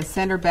starting in the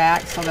center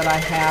back so that I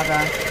have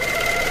a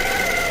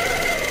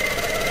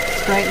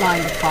straight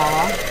line to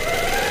follow.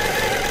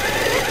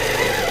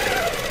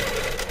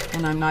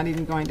 And I'm not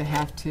even going to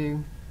have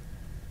to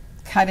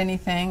cut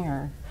anything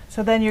or.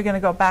 So then you're going to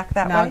go back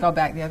that way? Now I'll go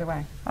back the other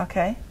way.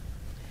 Okay.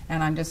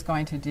 And I'm just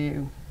going to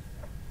do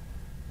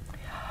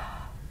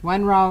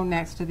one row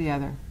next to the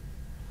other.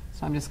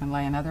 So I'm just going to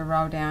lay another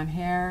row down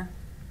here,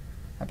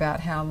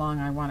 about how long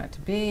I want it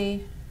to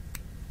be.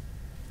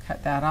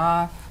 Cut that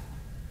off.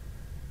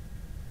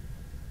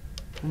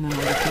 And then I'm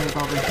going to move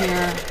over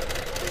here.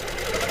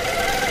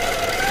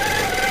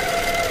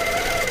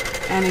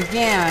 And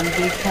again,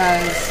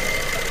 because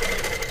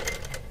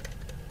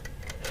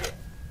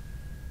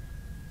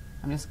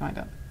I'm just going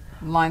to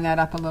line that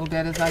up a little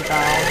bit as I go.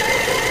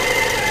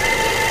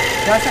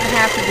 Doesn't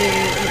have to be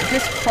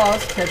just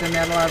close to the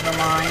middle of the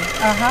line.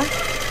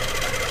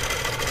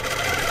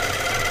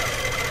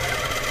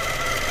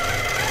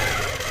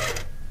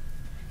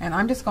 And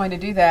I'm just going to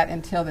do that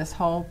until this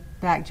whole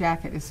back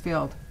jacket is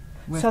filled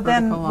with so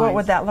vertical then lines. what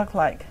would that look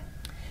like?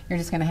 You're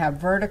just going to have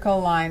vertical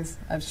lines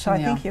of So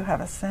chenille. I think you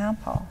have a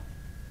sample.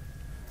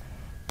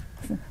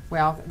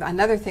 Well,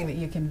 another thing that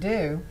you can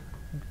do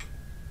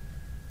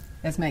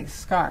is make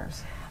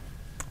scarves.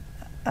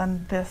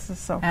 And this is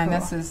so cool. And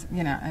this is,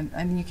 you know,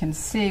 and you can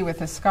see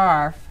with a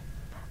scarf.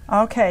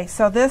 Okay,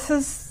 so this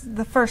is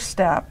the first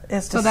step,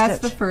 is to So that's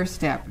stitch. the first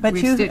step. But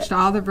We've stitched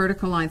all the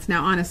vertical lines.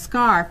 Now on a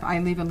scarf, I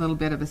leave a little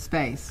bit of a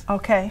space.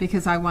 Okay.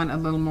 Because I want a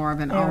little more of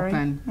an Airy.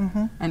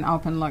 an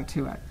open look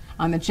to it.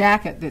 On the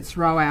jacket, that's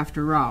row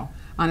after row.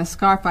 On a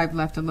scarf, I've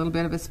left a little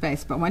bit of a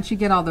space. But once you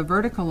get all the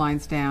vertical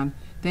lines down,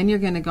 then you're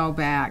going to go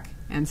back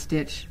and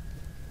stitch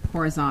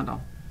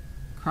horizontal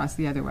across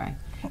the other way.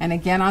 And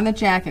again, on the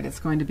jacket, it's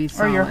going to be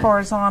solid. Or you're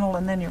horizontal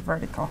and then you're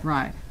vertical.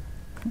 Right.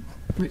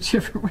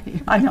 Whichever way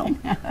you're I know.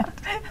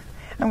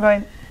 I'm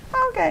going,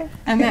 okay.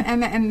 And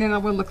then it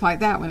will look like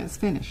that when it's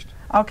finished.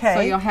 Okay. So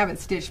you'll have it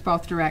stitched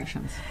both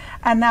directions.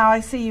 And now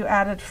I see you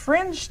added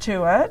fringe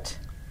to it.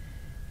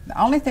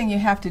 The only thing you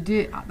have to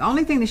do, the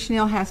only thing the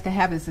chenille has to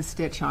have is a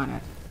stitch on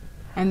it.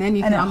 And then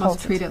you And can it almost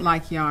holds treat it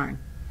like yarn.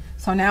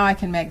 So now I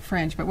can make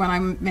fringe. But when I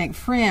make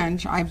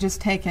fringe, I've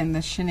just taken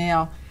the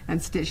chenille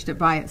and stitched it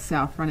by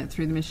itself, run it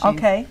through the machine.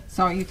 Okay.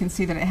 So you can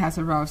see that it has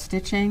a row of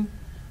stitching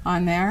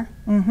on there.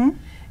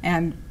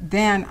 And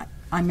then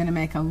I'm going to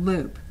make a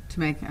loop to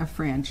make a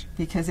fringe,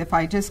 because if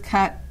I just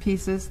cut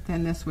pieces,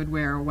 then this would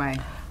wear away.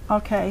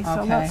 Okay, so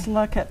Okay. let's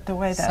look at the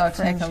way that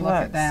So fringe take a looks.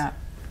 look at that.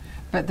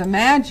 But the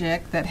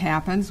magic that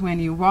happens when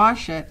you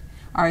wash it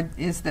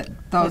is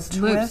that those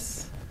It loops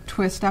twists?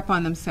 twist up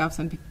on themselves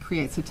and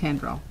creates a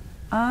tendril.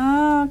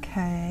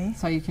 Okay.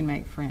 So you can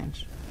make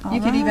fringe. All You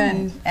could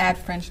even right. add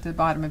fringe to the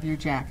bottom of your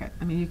jacket.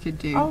 I mean, you could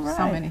do All so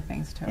right. many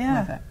things to it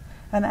Yeah. with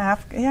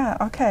it. Yeah,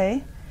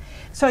 okay.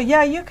 So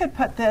yeah, you could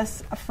put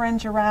this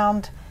fringe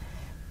around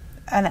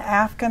an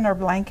afghan or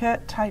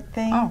blanket type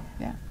thing. Oh,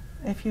 yeah.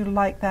 If you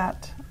like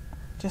that,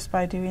 just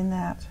by doing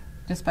that.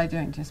 Just by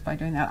doing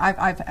that.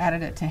 I've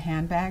added it to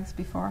handbags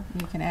before.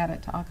 You can add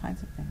it to all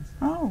kinds of things.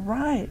 Oh,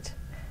 right.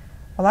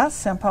 Well, that's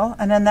simple.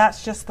 And then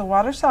that's just the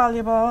water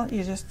soluble.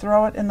 You just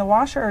throw it in the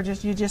washer, or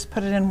you just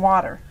put it in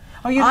water.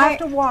 Oh, you have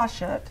to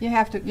wash it. You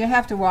have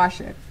to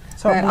wash it.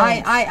 So it but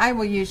blends. I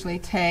will usually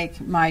take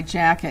my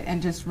jacket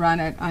and just run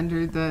it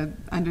under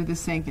the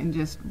sink and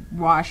just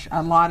wash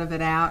a lot of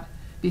it out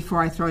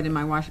before I throw it in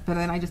my wash. But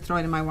then I just throw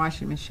it in my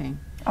washing machine.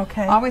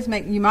 Okay.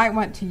 You might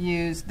want to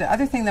use, the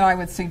other thing that I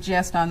would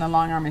suggest on the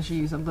long arm is you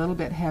use a little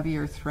bit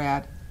heavier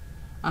thread.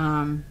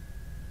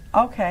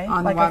 Okay.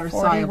 On like the water a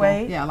 40 soluble.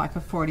 weight? Yeah, like a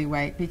 40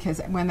 weight,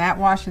 because when that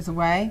washes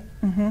away,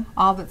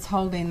 all that's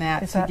holding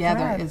that Is that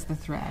together thread. is the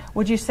thread.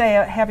 Would you say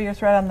a heavier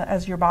thread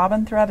as your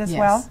bobbin thread as Yes,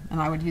 well?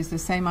 and I would use the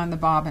same on the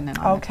bobbin and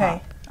on the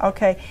top.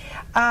 Okay.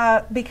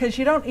 Because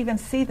you don't even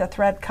see the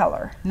thread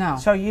color. No.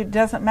 So it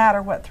doesn't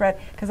matter what thread,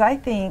 because I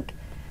think,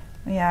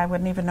 I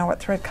wouldn't even know what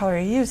thread color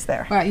you use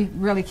there. Well, you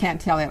really can't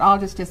tell. It all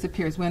just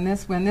disappears. When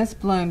this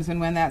blooms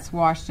and when that's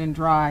washed and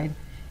dried,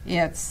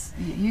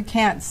 you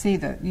can't see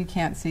the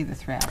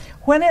thread.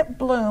 When it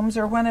blooms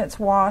or when it's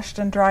washed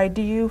and dried,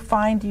 do you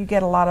find you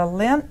get a lot of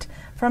lint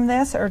from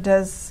this, or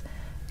does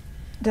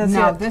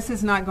No, it? this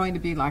is not going to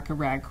be like a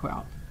rag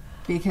quilt,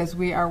 because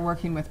we are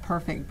working with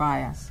perfect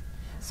bias.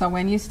 So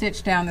when you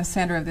stitch down the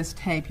center of this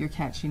tape, you're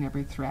catching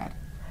every thread.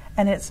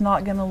 and it's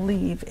not going to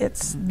leave.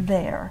 It's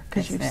there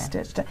because It's you've there.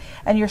 stitched it.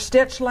 And your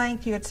stitch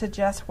length, you would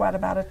suggest what,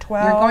 about a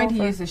 12? You're going to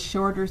or- use a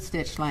shorter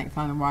stitch length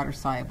on the water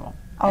soluble.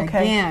 Okay.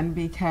 Again,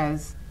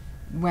 because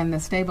when the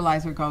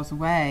stabilizer goes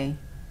away,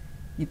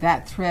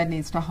 that thread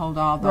needs to hold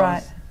all those.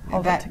 Right.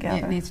 Hold it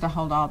together. It needs to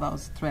hold all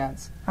those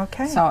threads.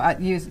 Okay. So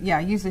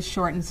use a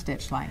shortened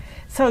stitch length.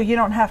 So you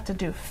don't have to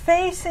do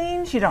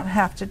facings, you don't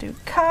have to do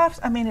cuffs.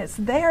 I mean, it's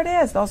there it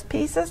is, those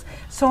pieces,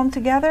 sew them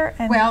together.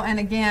 And Well, and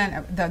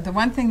again, the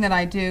one thing that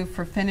I do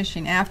for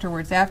finishing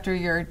afterwards, after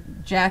your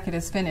jacket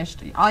is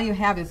finished, all you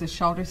have is a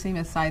shoulder seam,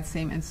 a side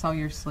seam, and sew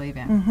your sleeve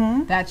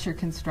in. That's your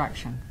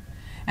construction.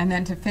 And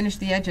then to finish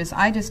the edges,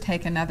 I just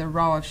take another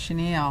row of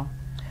chenille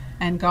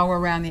and go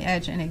around the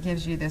edge, and it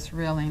gives you this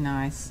really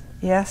nice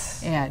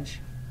yes, edge.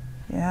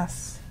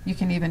 yes. You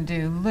can even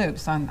do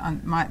loops on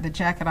the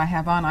jacket I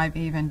have on. I've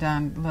even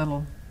done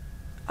little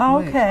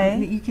Okay.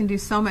 loops. You can do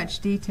so much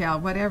detail.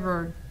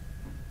 Whatever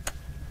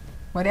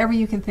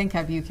you can think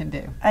of, you can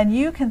do. And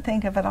you can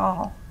think of it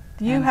all.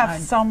 You And have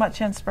so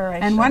much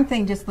inspiration. And one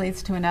thing just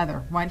leads to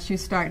another. Once you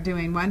start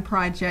doing one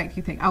project,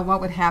 you think, oh,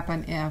 what would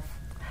happen if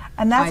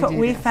And that's I what do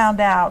we this. found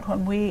out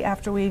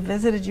after we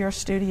visited your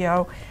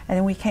studio, and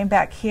then we came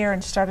back here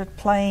and started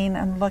playing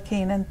and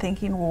looking and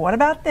thinking, well, what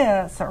about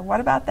this or what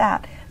about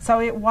that? So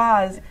it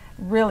was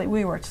really,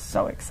 we were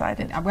so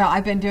excited. Well,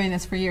 I've been doing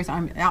this for years.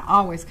 I'm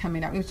always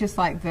coming up. It was just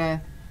like the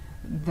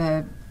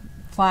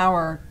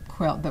flower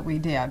quilt that we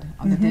did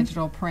on the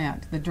digital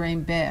print, the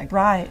Dream Big.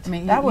 Right. I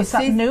mean, that was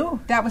something new.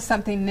 That was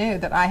something new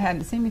that I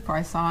hadn't seen before.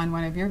 I saw in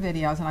one of your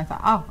videos, and I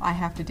thought, oh, I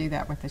have to do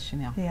that with the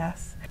chenille.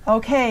 Yes.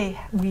 Okay,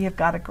 we have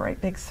got a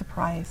great big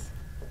surprise.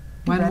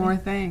 You One ready? more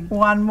thing.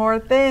 One more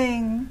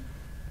thing.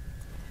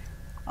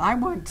 I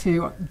want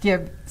to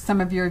give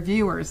some of your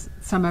viewers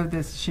some of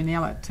this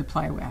chenille to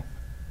play with.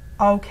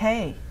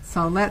 Okay.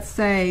 So let's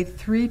say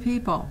 3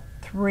 people.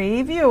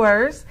 3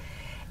 viewers.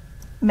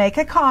 Make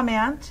a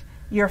comment,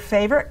 your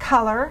favorite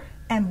color,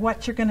 and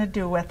what you're going to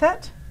do with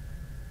it.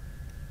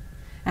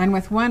 And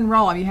with one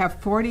roll, you have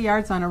 40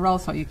 yards on a roll,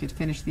 so you could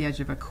finish the edge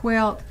of a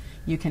quilt.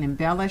 You can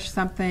embellish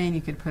something.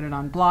 You could put it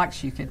on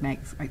blocks. You could make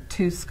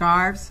 2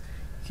 scarves.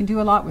 You can do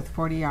a lot with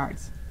 40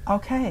 yards.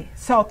 Okay,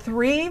 so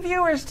 3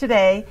 viewers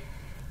today.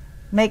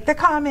 Make the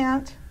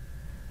comment,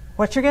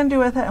 what you're going to do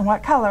with it, and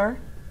what color.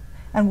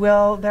 And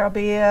there'll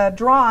be a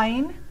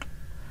drawing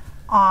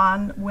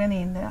on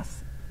winning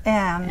this.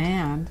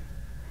 And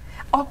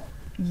Oh,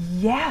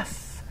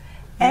 yes.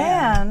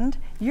 Yeah. And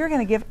you're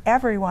going to give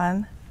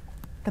everyone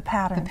the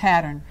pattern. the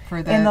pattern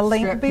for the In the strip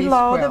link piece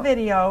below the quilt.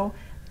 video,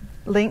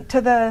 link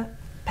to the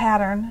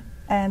pattern,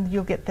 and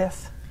you'll get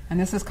this And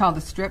this is called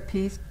a strip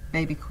piece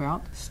baby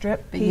quilt.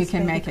 strip But piece. you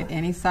can baby make it quilt.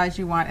 any size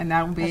you want, and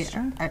that will be. That's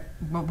true.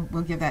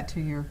 We'll give that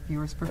to your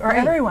viewers for free. Or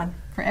everyone.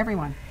 For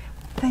everyone.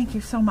 Thank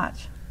you so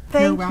much.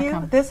 You're Thank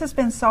welcome. you. This has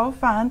been so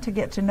fun to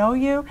get to know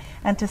you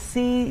and to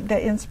see the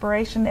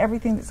inspiration,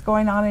 everything that's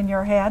going on in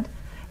your head.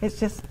 It's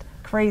just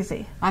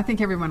crazy. I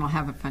think everyone will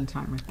have a fun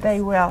time with this.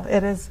 They will.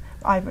 It is.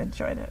 I've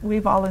enjoyed it.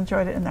 We've all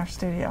enjoyed it in our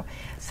studio.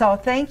 So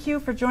thank you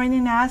for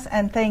joining us,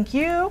 and thank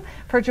you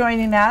for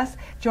joining us.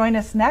 Join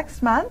us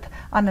next month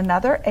on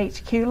another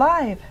HQ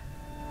Live.